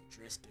parents, or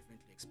dressed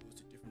differently, exposed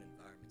to different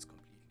environments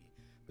completely,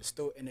 but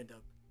still ended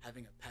up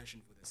having a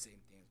passion for the same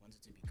things,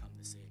 wanted to become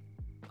the same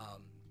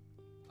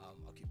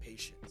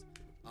occupations.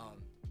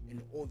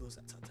 in all those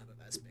type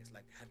of aspects,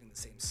 like having the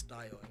same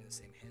style, having the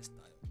same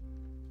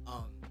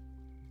hairstyle,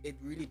 it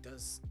really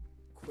does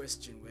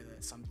question whether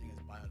something is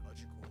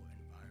biological or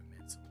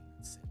environmental in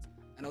that sense.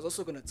 And I was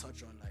also going to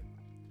touch on like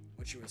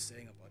what you were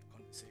saying about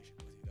conversation,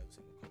 what you guys were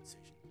saying about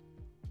conversation.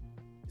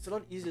 It's a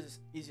lot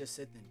easier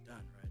said than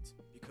done, right?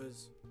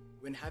 Because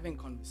when having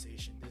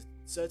conversation, there's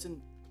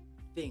certain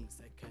things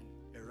that can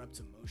erupt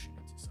emotion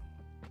into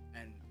someone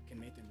and can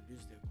make them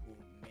lose their cool,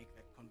 make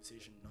that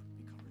conversation not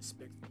become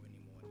respectful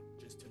anymore, and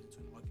just turn into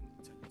an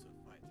argument, turn into a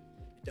fight.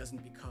 It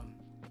doesn't become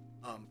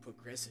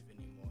progressive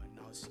anymore, and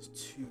now it's just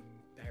two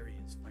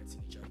barriers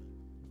fighting each other.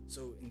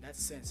 So in that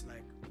sense,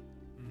 like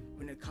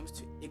when it comes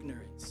to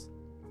ignorance,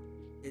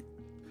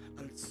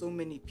 so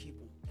many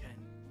people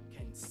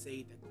can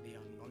say that they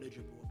are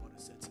knowledgeable about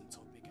a certain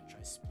topic and try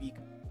to speak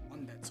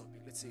on that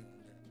topic. Let's say on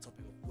the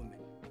topic of women,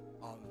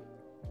 or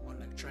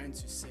like trying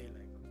to say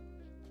like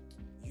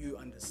you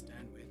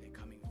understand where they're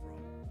coming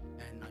from,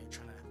 and now you're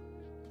trying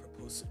to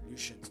propose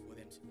solutions for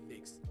them to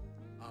fix.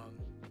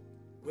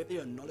 Whether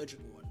you're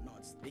knowledgeable or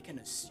not, they can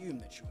assume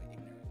that you are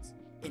ignorant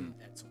in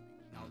that topic.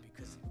 Now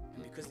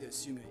because they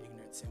assume you're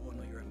ignorant, say, oh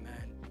no, you're a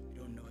man, you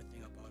don't know a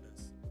thing about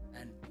us,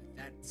 and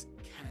that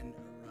can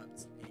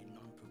erupt a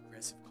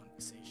non-progressive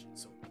conversation.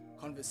 So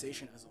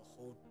conversation as a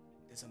whole,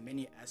 there's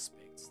many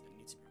aspects that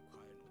need to be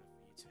required in order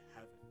for you to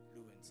have a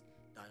fluent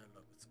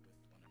dialogue with one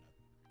another.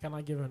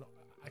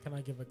 Can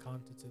I give a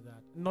counter to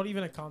that? Not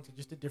even a counter,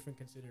 just a different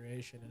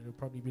consideration, and it'll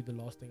probably be the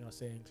last thing I'll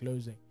say in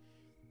closing.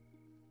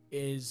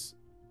 It's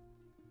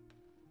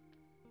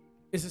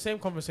the same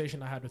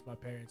conversation I had with my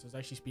parents. I was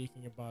actually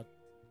speaking about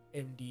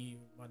MD,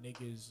 my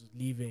niggas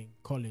leaving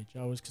college.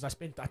 I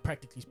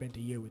practically spent a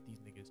year with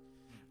these niggas.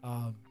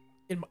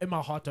 In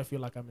my heart, I feel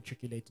like I'm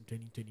matriculating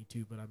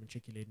 2022, but I'm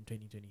matriculating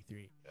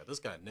 2023. Yeah, this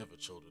guy never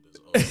chilled with his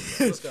own.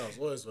 This guy was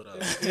always with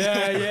us.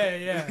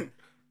 Yeah.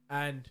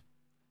 And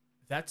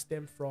that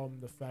stemmed from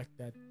the fact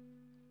that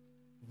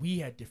we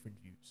had different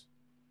views.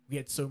 We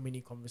had so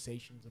many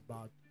conversations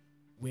about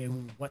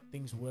what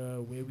things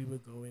were, where we were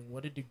going,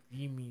 what a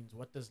degree means,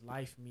 what does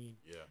life mean.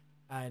 Yeah.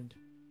 And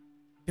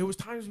there was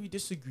times we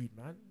disagreed,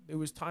 man. There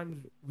was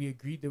times we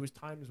agreed. There was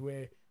times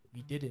where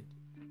we didn't.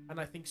 And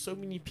I think so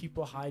many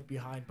people hide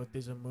behind, but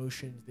there's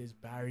emotions, there's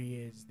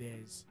barriers,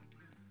 there's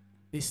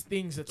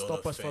things that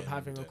stop us from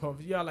having a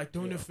conversation. Yeah, like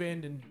don't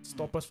offend and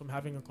stop us from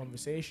having a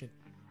conversation.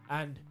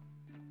 And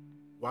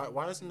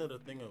why isn't it a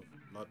thing of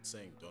not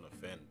saying don't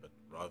offend, but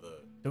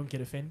rather don't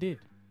get offended?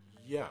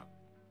 Yeah.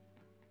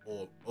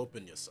 Or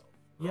open yourself.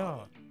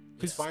 Yeah.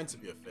 It's fine to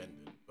be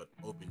offended, but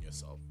open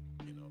yourself.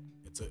 You know,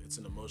 it's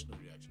an emotional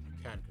reaction. You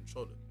can't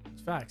control it.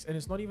 It's facts. And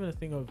it's not even a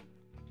thing of,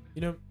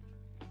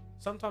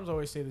 sometimes I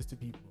always say this to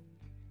people.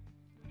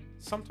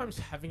 Sometimes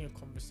having a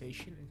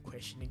conversation and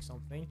questioning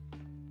something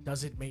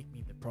doesn't make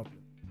me the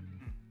problem.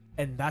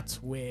 And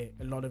that's where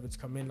a lot of it's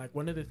come in. Like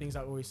one of the things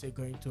I always say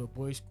going to a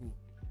boys' school,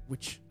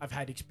 which I've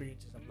had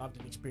experiences, I've loved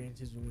and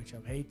experiences in which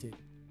I've hated.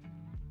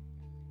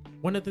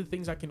 One of the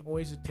things I can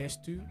always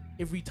attest to,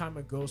 every time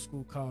a girls'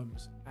 school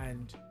comes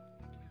and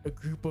a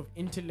group of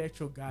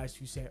intellectual guys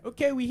who say,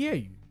 okay, we hear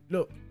you.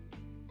 Look,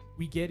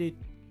 we get it.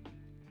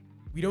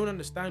 We don't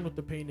understand what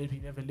the pain is. We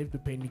never lived the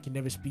pain. We can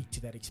never speak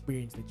to that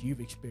experience that you've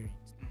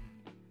experienced.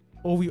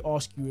 All we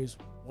ask you is,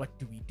 what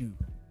do we do?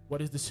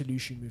 What is the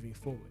solution moving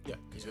forward? Yeah,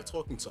 because you're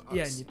talking to us.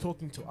 Yeah, and you're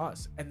talking to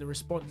us. And the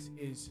response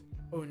is,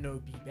 oh no,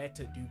 be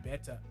better, do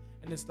better.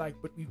 And it's like,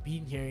 but we've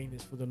been hearing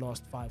this for the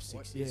last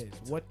 5-6 years.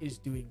 What is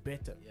doing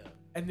better? Yeah.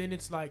 And then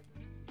it's like,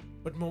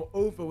 but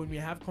moreover, when we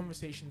have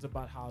conversations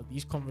about how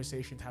these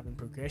conversations haven't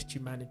progressed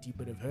humanity,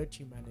 but have hurt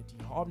humanity,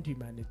 harmed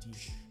humanity,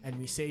 and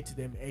we say to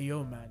them, hey,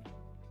 yo, man,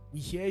 we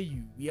hear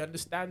you. We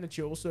understand that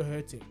you're also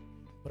hurting.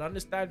 But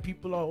understand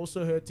people are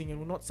also hurting, and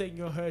we're not saying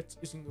your hurt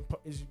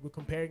we're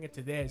comparing it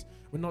to theirs.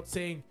 We're not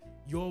saying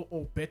you're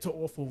all better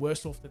off or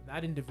worse off than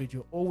that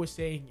individual. All we're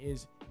saying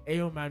is, hey,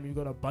 yo, man, we've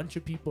got a bunch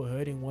of people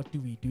hurting. What do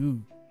we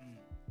do?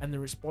 And the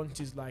response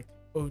is like,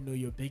 oh no,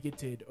 you're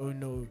bigoted. Oh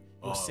no,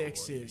 you're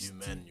sexist. You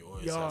men, you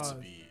always have to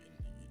be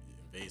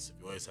invasive.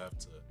 You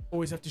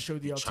always have to show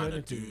the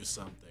alternative. Trying to do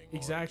something.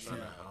 Exactly. Or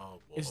trying to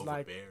help. Or it's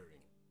like,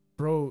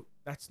 bro,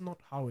 that's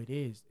not how it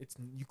is.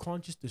 You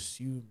can't just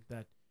assume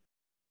that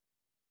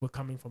we're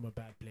coming from a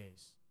bad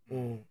place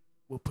or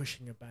we're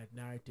pushing a bad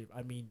narrative.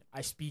 I mean,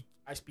 I speak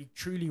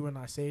truly when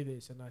I say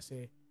this, and I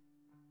say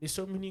there's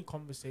so many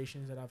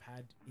conversations that I've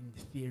had in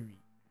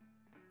theory.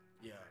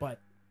 Yeah. But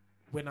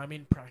when I'm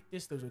in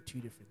practice, those are two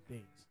different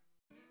things.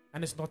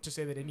 And it's not to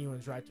say that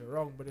anyone's right or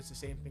wrong, but it's the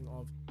same thing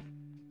of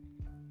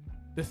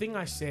the thing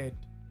I said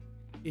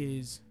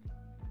is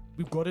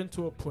we've gotten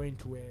to a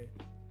point where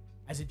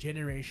as a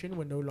generation,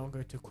 we're no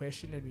longer to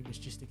question and we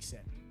must just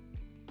accept.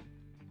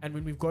 And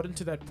when we've gotten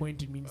to that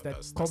point, it means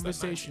that's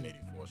conversation. That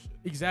 1984 shit.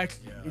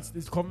 Exactly. Yeah.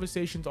 These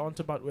conversations aren't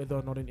about whether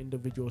or not an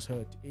individual's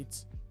hurt.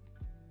 It's,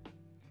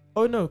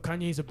 oh no,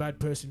 Kanye is a bad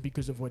person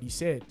because of what he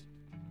said.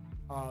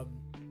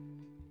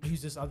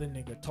 Who's this other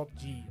nigga? Top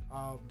G.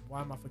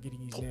 Why am I forgetting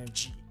his name?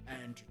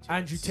 Andrew Tate.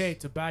 Andrew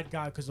Tate, a bad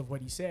guy because of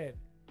what he said.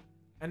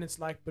 And it's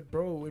like, but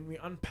bro, when we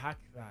unpack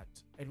that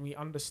and we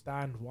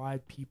understand why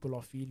people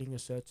are feeling a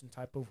certain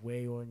type of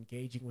way or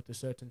engaging with a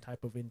certain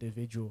type of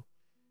individual,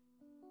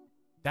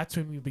 that's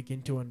when we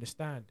begin to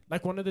understand.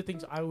 Like, one of the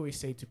things I always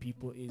say to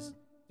people is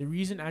the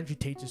reason Andrew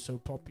Tate is so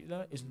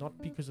popular is not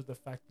because of the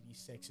fact that he's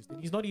sexist.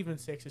 And he's not even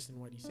sexist in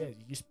what he says.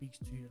 He just speaks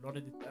to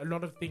a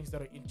lot of things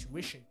that are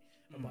intuition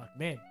about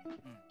men.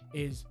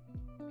 Is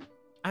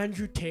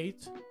Andrew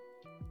Tate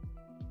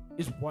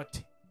is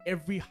what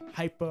every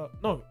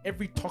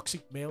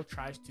toxic male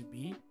tries to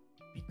be,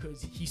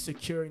 because he's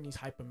secure in his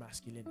hyper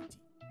masculinity.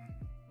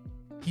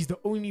 He's the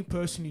only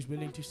person who's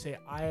willing to say,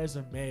 I as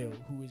a male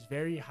who is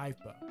very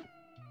hyper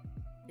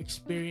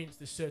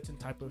experienced a certain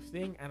type of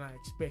thing and I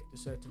expect a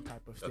certain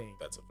type of thing.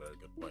 That's a very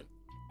good point.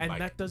 And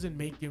that doesn't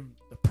make him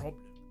the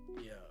problem.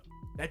 Yeah.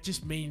 That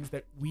just means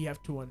that we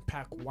have to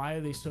unpack why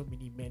are there so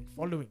many men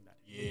following that.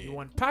 Yeah. If you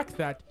unpack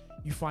that,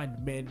 you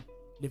find men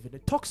live in a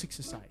toxic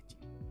society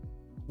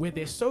where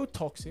they're so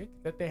toxic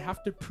that they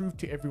have to prove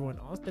to everyone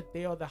else that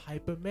they are the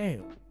hyper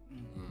male.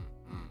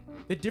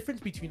 The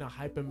difference between a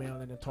hyper male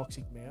and a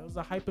toxic male is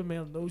a hyper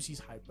male knows he's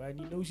hyper and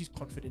he knows he's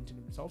confident in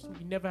himself, so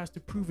he never has to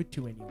prove it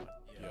to anyone.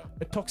 Yeah.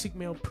 A toxic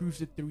male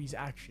proves it through his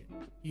action.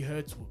 He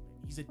hurts women.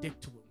 He's a dick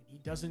to women. He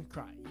doesn't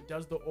cry. He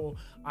does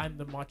I'm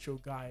the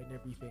macho guy and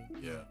everything.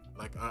 Yeah.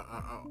 Like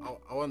I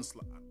once,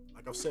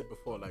 like I've said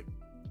before, like,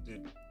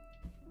 dude,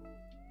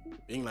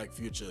 being like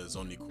Future is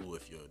only cool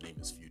if your name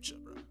is Future,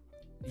 bro.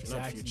 If you're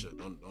not Future,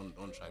 don't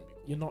try and be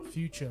cool. You're not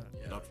Future.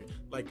 You're not Future.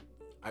 Like,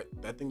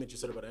 that thing that you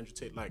said about Andrew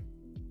Tate, like,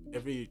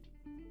 every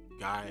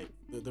guy,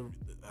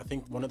 I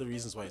think one of the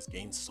reasons why it's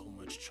gained so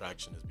much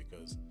traction is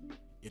because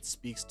it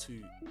speaks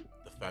to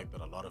the fact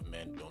that a lot of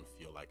men don't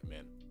feel like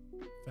men.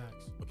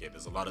 Facts. Okay,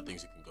 there's a lot of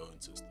things you can go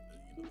into,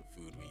 the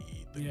food we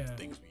eat, the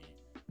things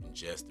we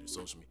ingest through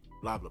social media,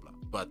 blah blah blah.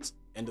 But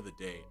end of the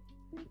day,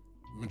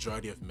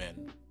 majority of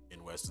men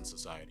in Western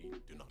society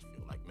do not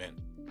feel like men.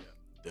 Yeah.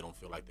 They don't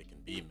feel like they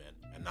can be men.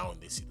 And now when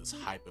they see this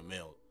hyper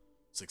male,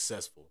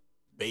 successful,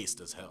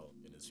 based as hell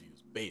in his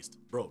views, based.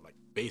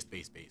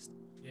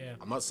 Yeah.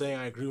 I'm not saying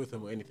I agree with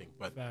him or anything,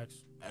 but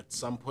facts. At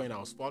some point I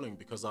was following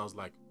because I was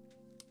like,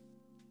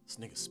 this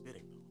nigga's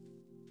spitting though.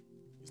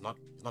 He's not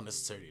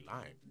necessarily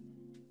lying.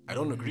 I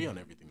don't agree on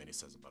everything that he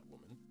says about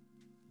women,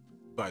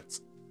 but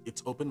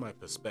it's opened my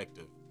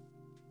perspective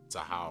to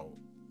how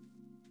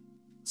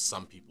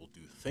some people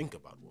do think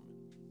about women.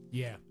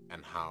 Yeah.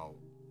 And how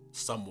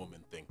some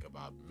women think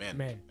about men.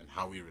 And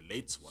how we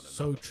relate to one another.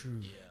 So true.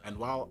 Yeah. And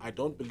while I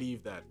don't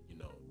believe that,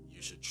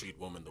 you should treat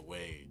women the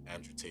way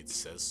Andrew Tate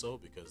says so,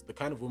 because the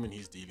kind of women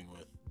he's dealing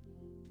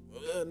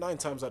with, 9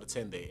 times out of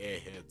 10 they're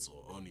airheads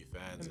or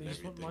OnlyFans and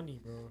everything. Want money,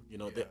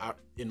 bro. They are,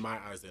 in my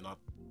eyes, they're not,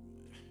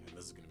 and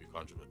this is going to be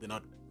controversial, they're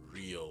not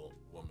real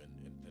women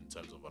in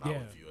terms of what I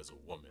would view as a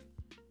woman.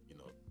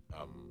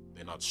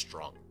 They're not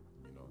strong.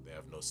 They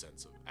have no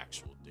sense of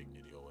actual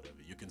dignity or whatever.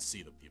 You can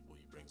see the people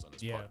he brings on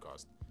his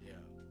podcast. Yeah.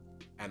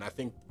 And I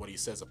think what he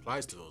says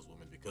applies to those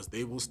women, because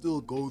they will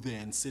still go there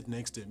and sit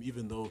next to him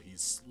even though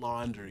he's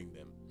slandering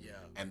them. Yeah.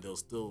 And they'll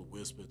still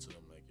whisper to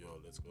him like, yo,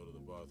 let's go to the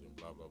bathroom,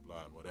 blah blah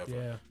blah, and whatever.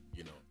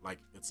 Yeah. Like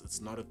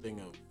it's not a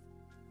thing of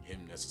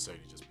him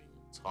necessarily just being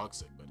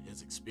toxic, but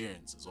his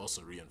experience is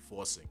also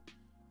reinforcing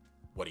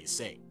what he's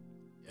saying.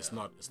 Yeah. It's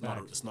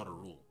not a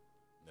rule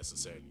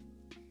necessarily.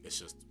 It's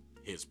just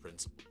his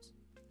principles.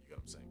 You get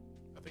what I'm saying?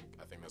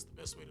 I think that's the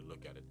best way to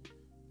look at it.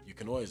 You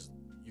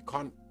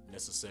can't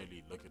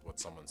necessarily look at what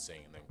someone's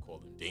saying and then call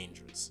them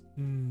dangerous.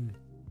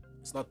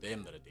 It's not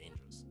them that are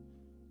dangerous.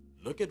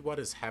 Look at what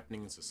is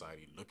happening in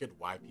society. Look at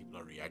why people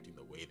are reacting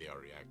the way they are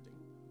reacting.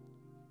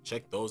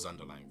 Check those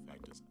underlying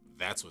factors.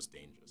 That's what's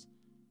dangerous.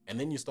 And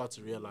then you start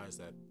to realize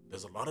that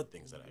there's a lot of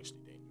things that are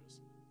actually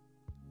dangerous.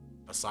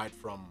 Aside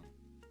from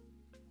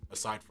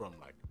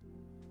like,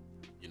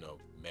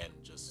 men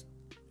just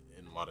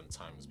in modern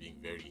times being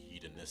very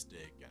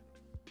hedonistic and,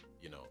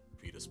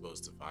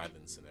 predisposed to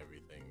violence and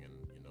everything, and,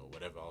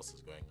 whatever else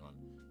is going on.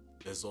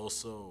 There's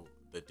also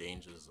the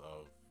dangers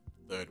of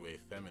third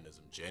wave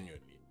feminism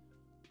genuinely.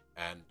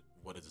 And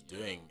what it's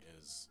doing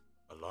is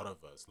a lot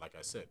of us, like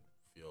I said,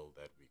 feel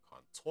that we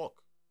can't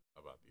talk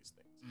about these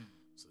things.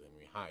 So then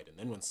we hide. And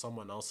then when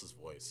someone else's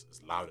voice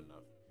is loud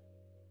enough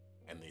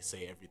and they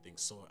say everything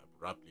so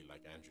abruptly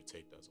like Andrew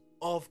Tate does,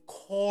 of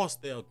course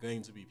there are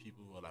going to be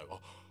people who are like, oh,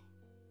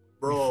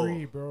 bro,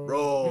 free,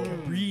 bro.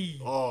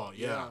 Breathe. Oh,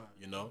 yeah.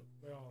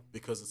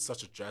 Because it's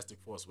such a drastic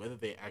force. Whether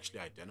they actually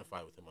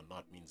identify with him or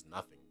not means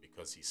nothing,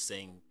 because he's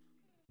saying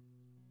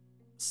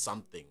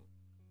something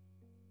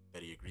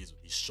that he agrees with.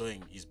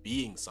 He's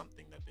being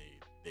something that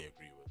they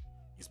agree with.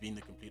 He's being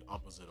the complete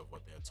opposite of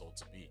what they're told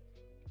to be.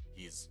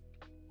 He's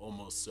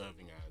almost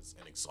serving as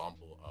an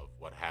example of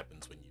what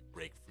happens when you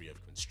break free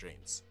of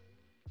constraints.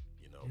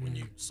 When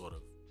you sort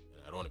of,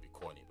 and I don't want to be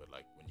corny, but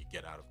like when you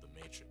get out of the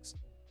matrix,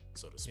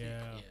 so to speak.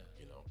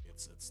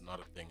 It's not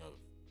a thing of,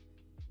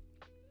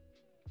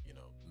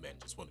 men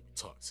just want to be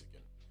toxic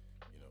and,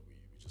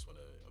 we just want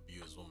to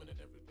abuse women and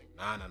everything.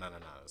 Nah.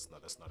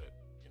 That's not it.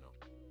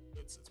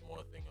 It's more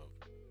a thing of,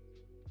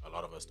 a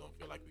lot of us don't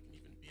feel like we can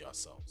even be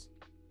ourselves.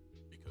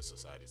 because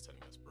society is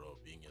telling us, bro,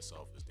 being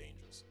yourself is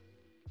dangerous.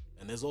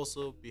 And there's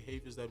also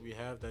behaviors that we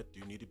have that do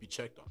need to be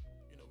checked on.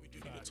 You know, we do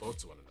need to talk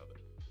to one another.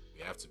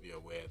 We have to be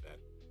aware that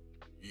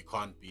you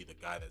can't be the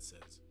guy that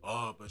says,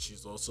 oh, but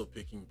she's also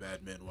picking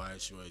bad men. Why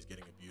is she always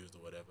getting abused or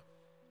whatever?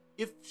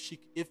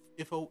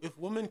 If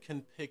women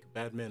can pick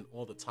bad men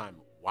all the time,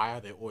 why are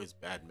there always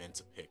bad men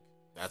to pick?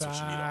 That's what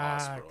you need to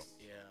ask, bro.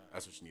 Yeah.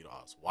 That's what you need to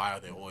ask. Why are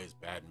there always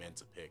bad men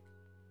to pick?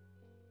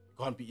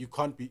 You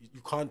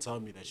can't tell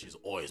me that she's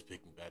always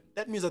picking bad men.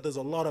 That means that there's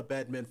a lot of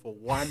bad men for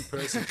one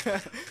person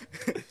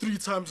 3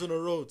 times in a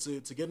row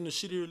to get in a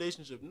shitty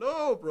relationship.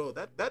 No, bro.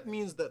 That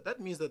means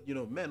that you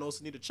know, men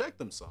also need to check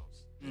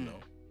themselves. You know,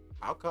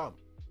 how come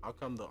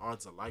the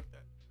odds are like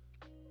that?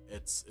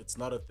 It's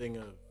not a thing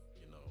of,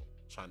 you know,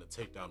 trying to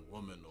take down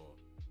women, or,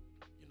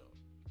 you know,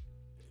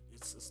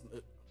 it's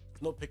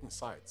no picking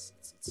sides.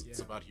 It's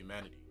about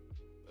humanity.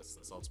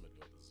 That's ultimately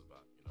what this is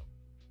about, you know.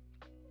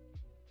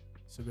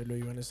 So, Bello,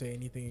 you want to say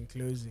anything in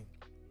closing?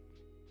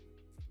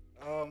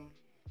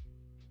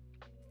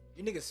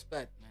 You niggas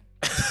spat, man.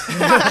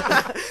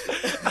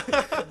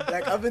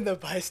 Like, I've been the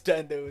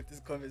bystander with this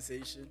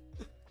conversation.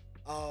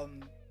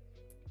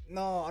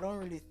 No, I don't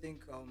really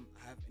think I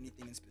have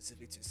anything in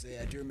specific to say.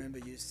 I do remember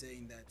you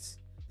saying that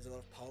there's a lot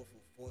of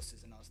powerful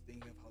forces, and I was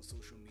thinking of how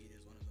social media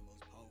is one of the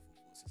most powerful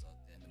forces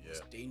out there, and the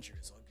most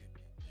dangerous,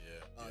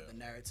 arguably. The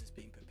narratives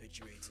being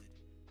perpetuated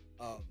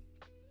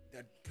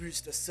that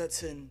boost a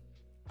certain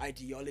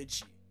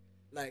ideology.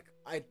 Like,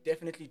 I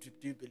definitely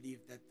do believe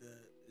that the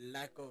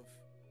lack of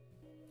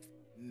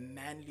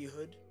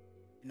manlyhood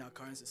in our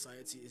current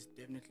society is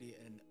definitely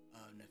an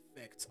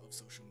effect of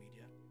social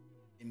media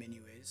in many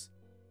ways.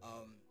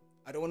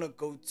 I don't want to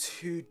go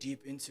too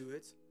deep into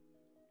it,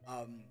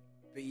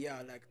 but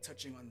yeah, like,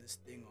 touching on this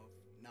thing of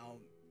now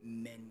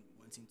men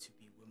wanting to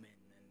be women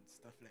and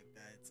stuff like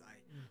that,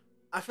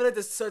 I feel like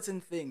there's certain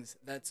things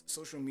that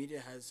social media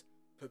has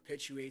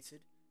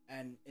perpetuated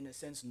and, in a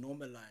sense,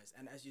 normalized,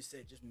 and, as you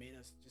said, just made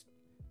us just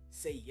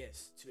say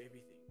yes to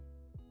everything.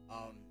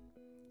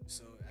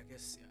 So I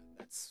guess, yeah,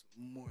 that's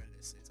more or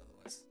less it.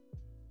 Otherwise,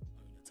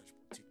 I'm gonna touch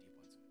too deep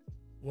onto it.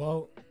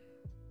 Well,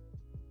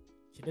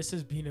 this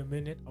has been a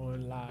minute. I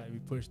won't lie, we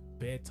pushed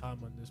bare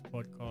time on this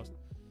podcast.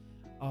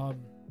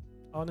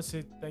 I want to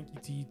say thank you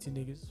to you two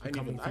niggas for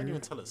coming through. I didn't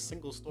even tell a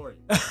single story.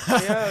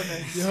 Yeah,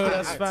 man. Yo,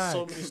 that's I had fine.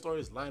 so many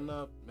stories lined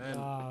up,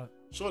 man.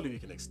 Surely we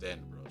can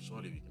extend, bro.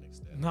 Surely we can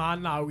extend.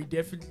 Nah, we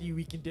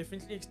can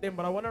definitely extend.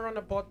 But I want to run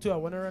a part 2. I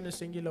want to run a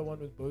singular one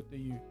with both of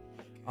you,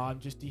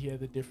 just to hear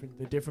the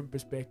different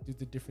perspectives,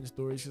 the different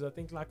stories. Because I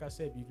think, like I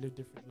said, we've lived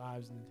different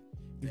lives and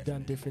we've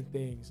done different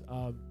things.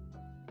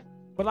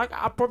 But like,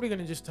 I'm probably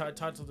gonna just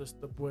title this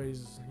the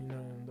boys, you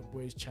know, the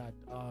boys chat.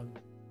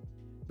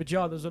 But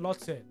yeah, there's a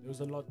lot said.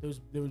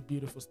 There was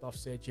beautiful stuff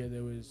said here.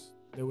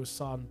 There was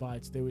sound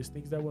bites. There was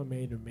things that were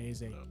made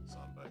amazing.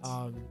 Sound bites.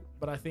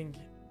 But I think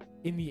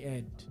in the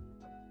end,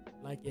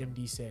 like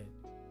MD said,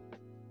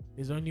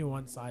 there's only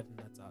one side, and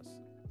that's us.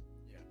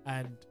 Yeah.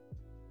 And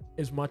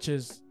as much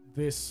as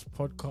this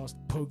podcast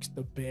pokes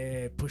the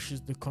bear,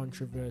 pushes the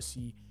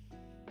controversy,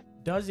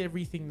 does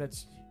everything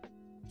that's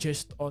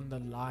just on the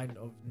line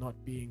of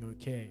not being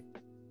okay,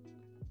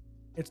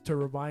 it's to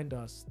remind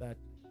us that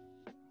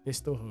there's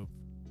still hope.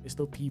 There's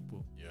still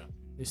people. Yeah.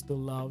 There's still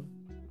love.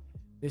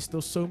 There's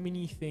still so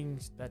many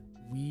things that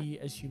we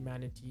as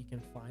humanity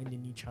can find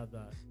in each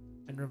other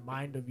and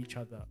remind of each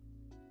other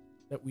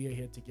that we are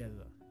here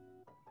together.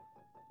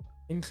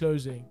 In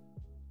closing,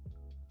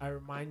 I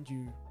remind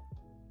you,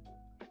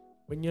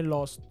 when you're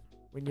lost,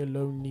 when you're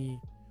lonely,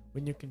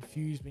 when you're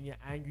confused, when you're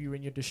angry,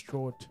 when you're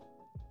distraught,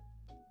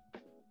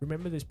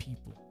 remember there's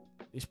people.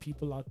 There's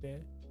people out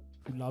there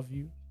who love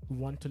you, who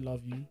want to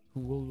love you, who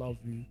will love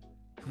you,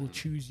 who will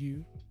choose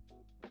you.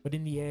 But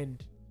in the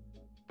end,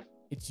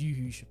 it's you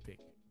who you should pick.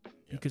 Yeah.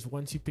 Because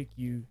once you pick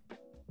you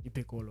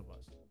pick all of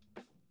us.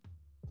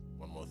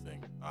 One more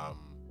thing.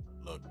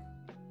 Look,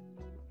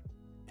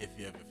 if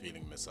you're ever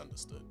feeling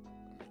misunderstood, I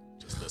mean,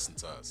 just listen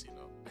to us, you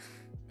know.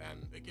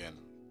 And again,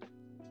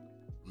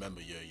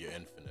 remember, you're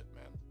infinite,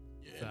 man.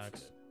 You're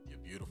Facts. infinite. You're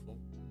beautiful.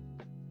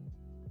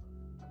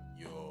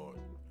 You're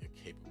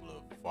capable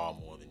of far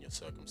more than your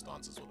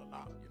circumstances will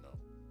allow, you know.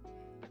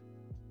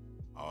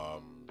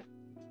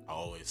 I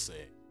always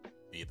say,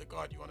 be the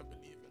God you want to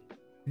believe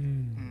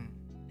in.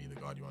 Be the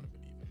God you want to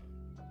believe in.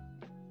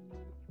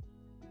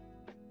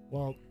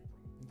 Well,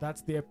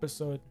 that's the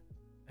episode.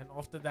 And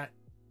after that,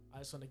 I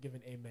just want to give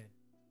an amen.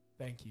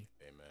 Thank you.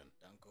 Amen.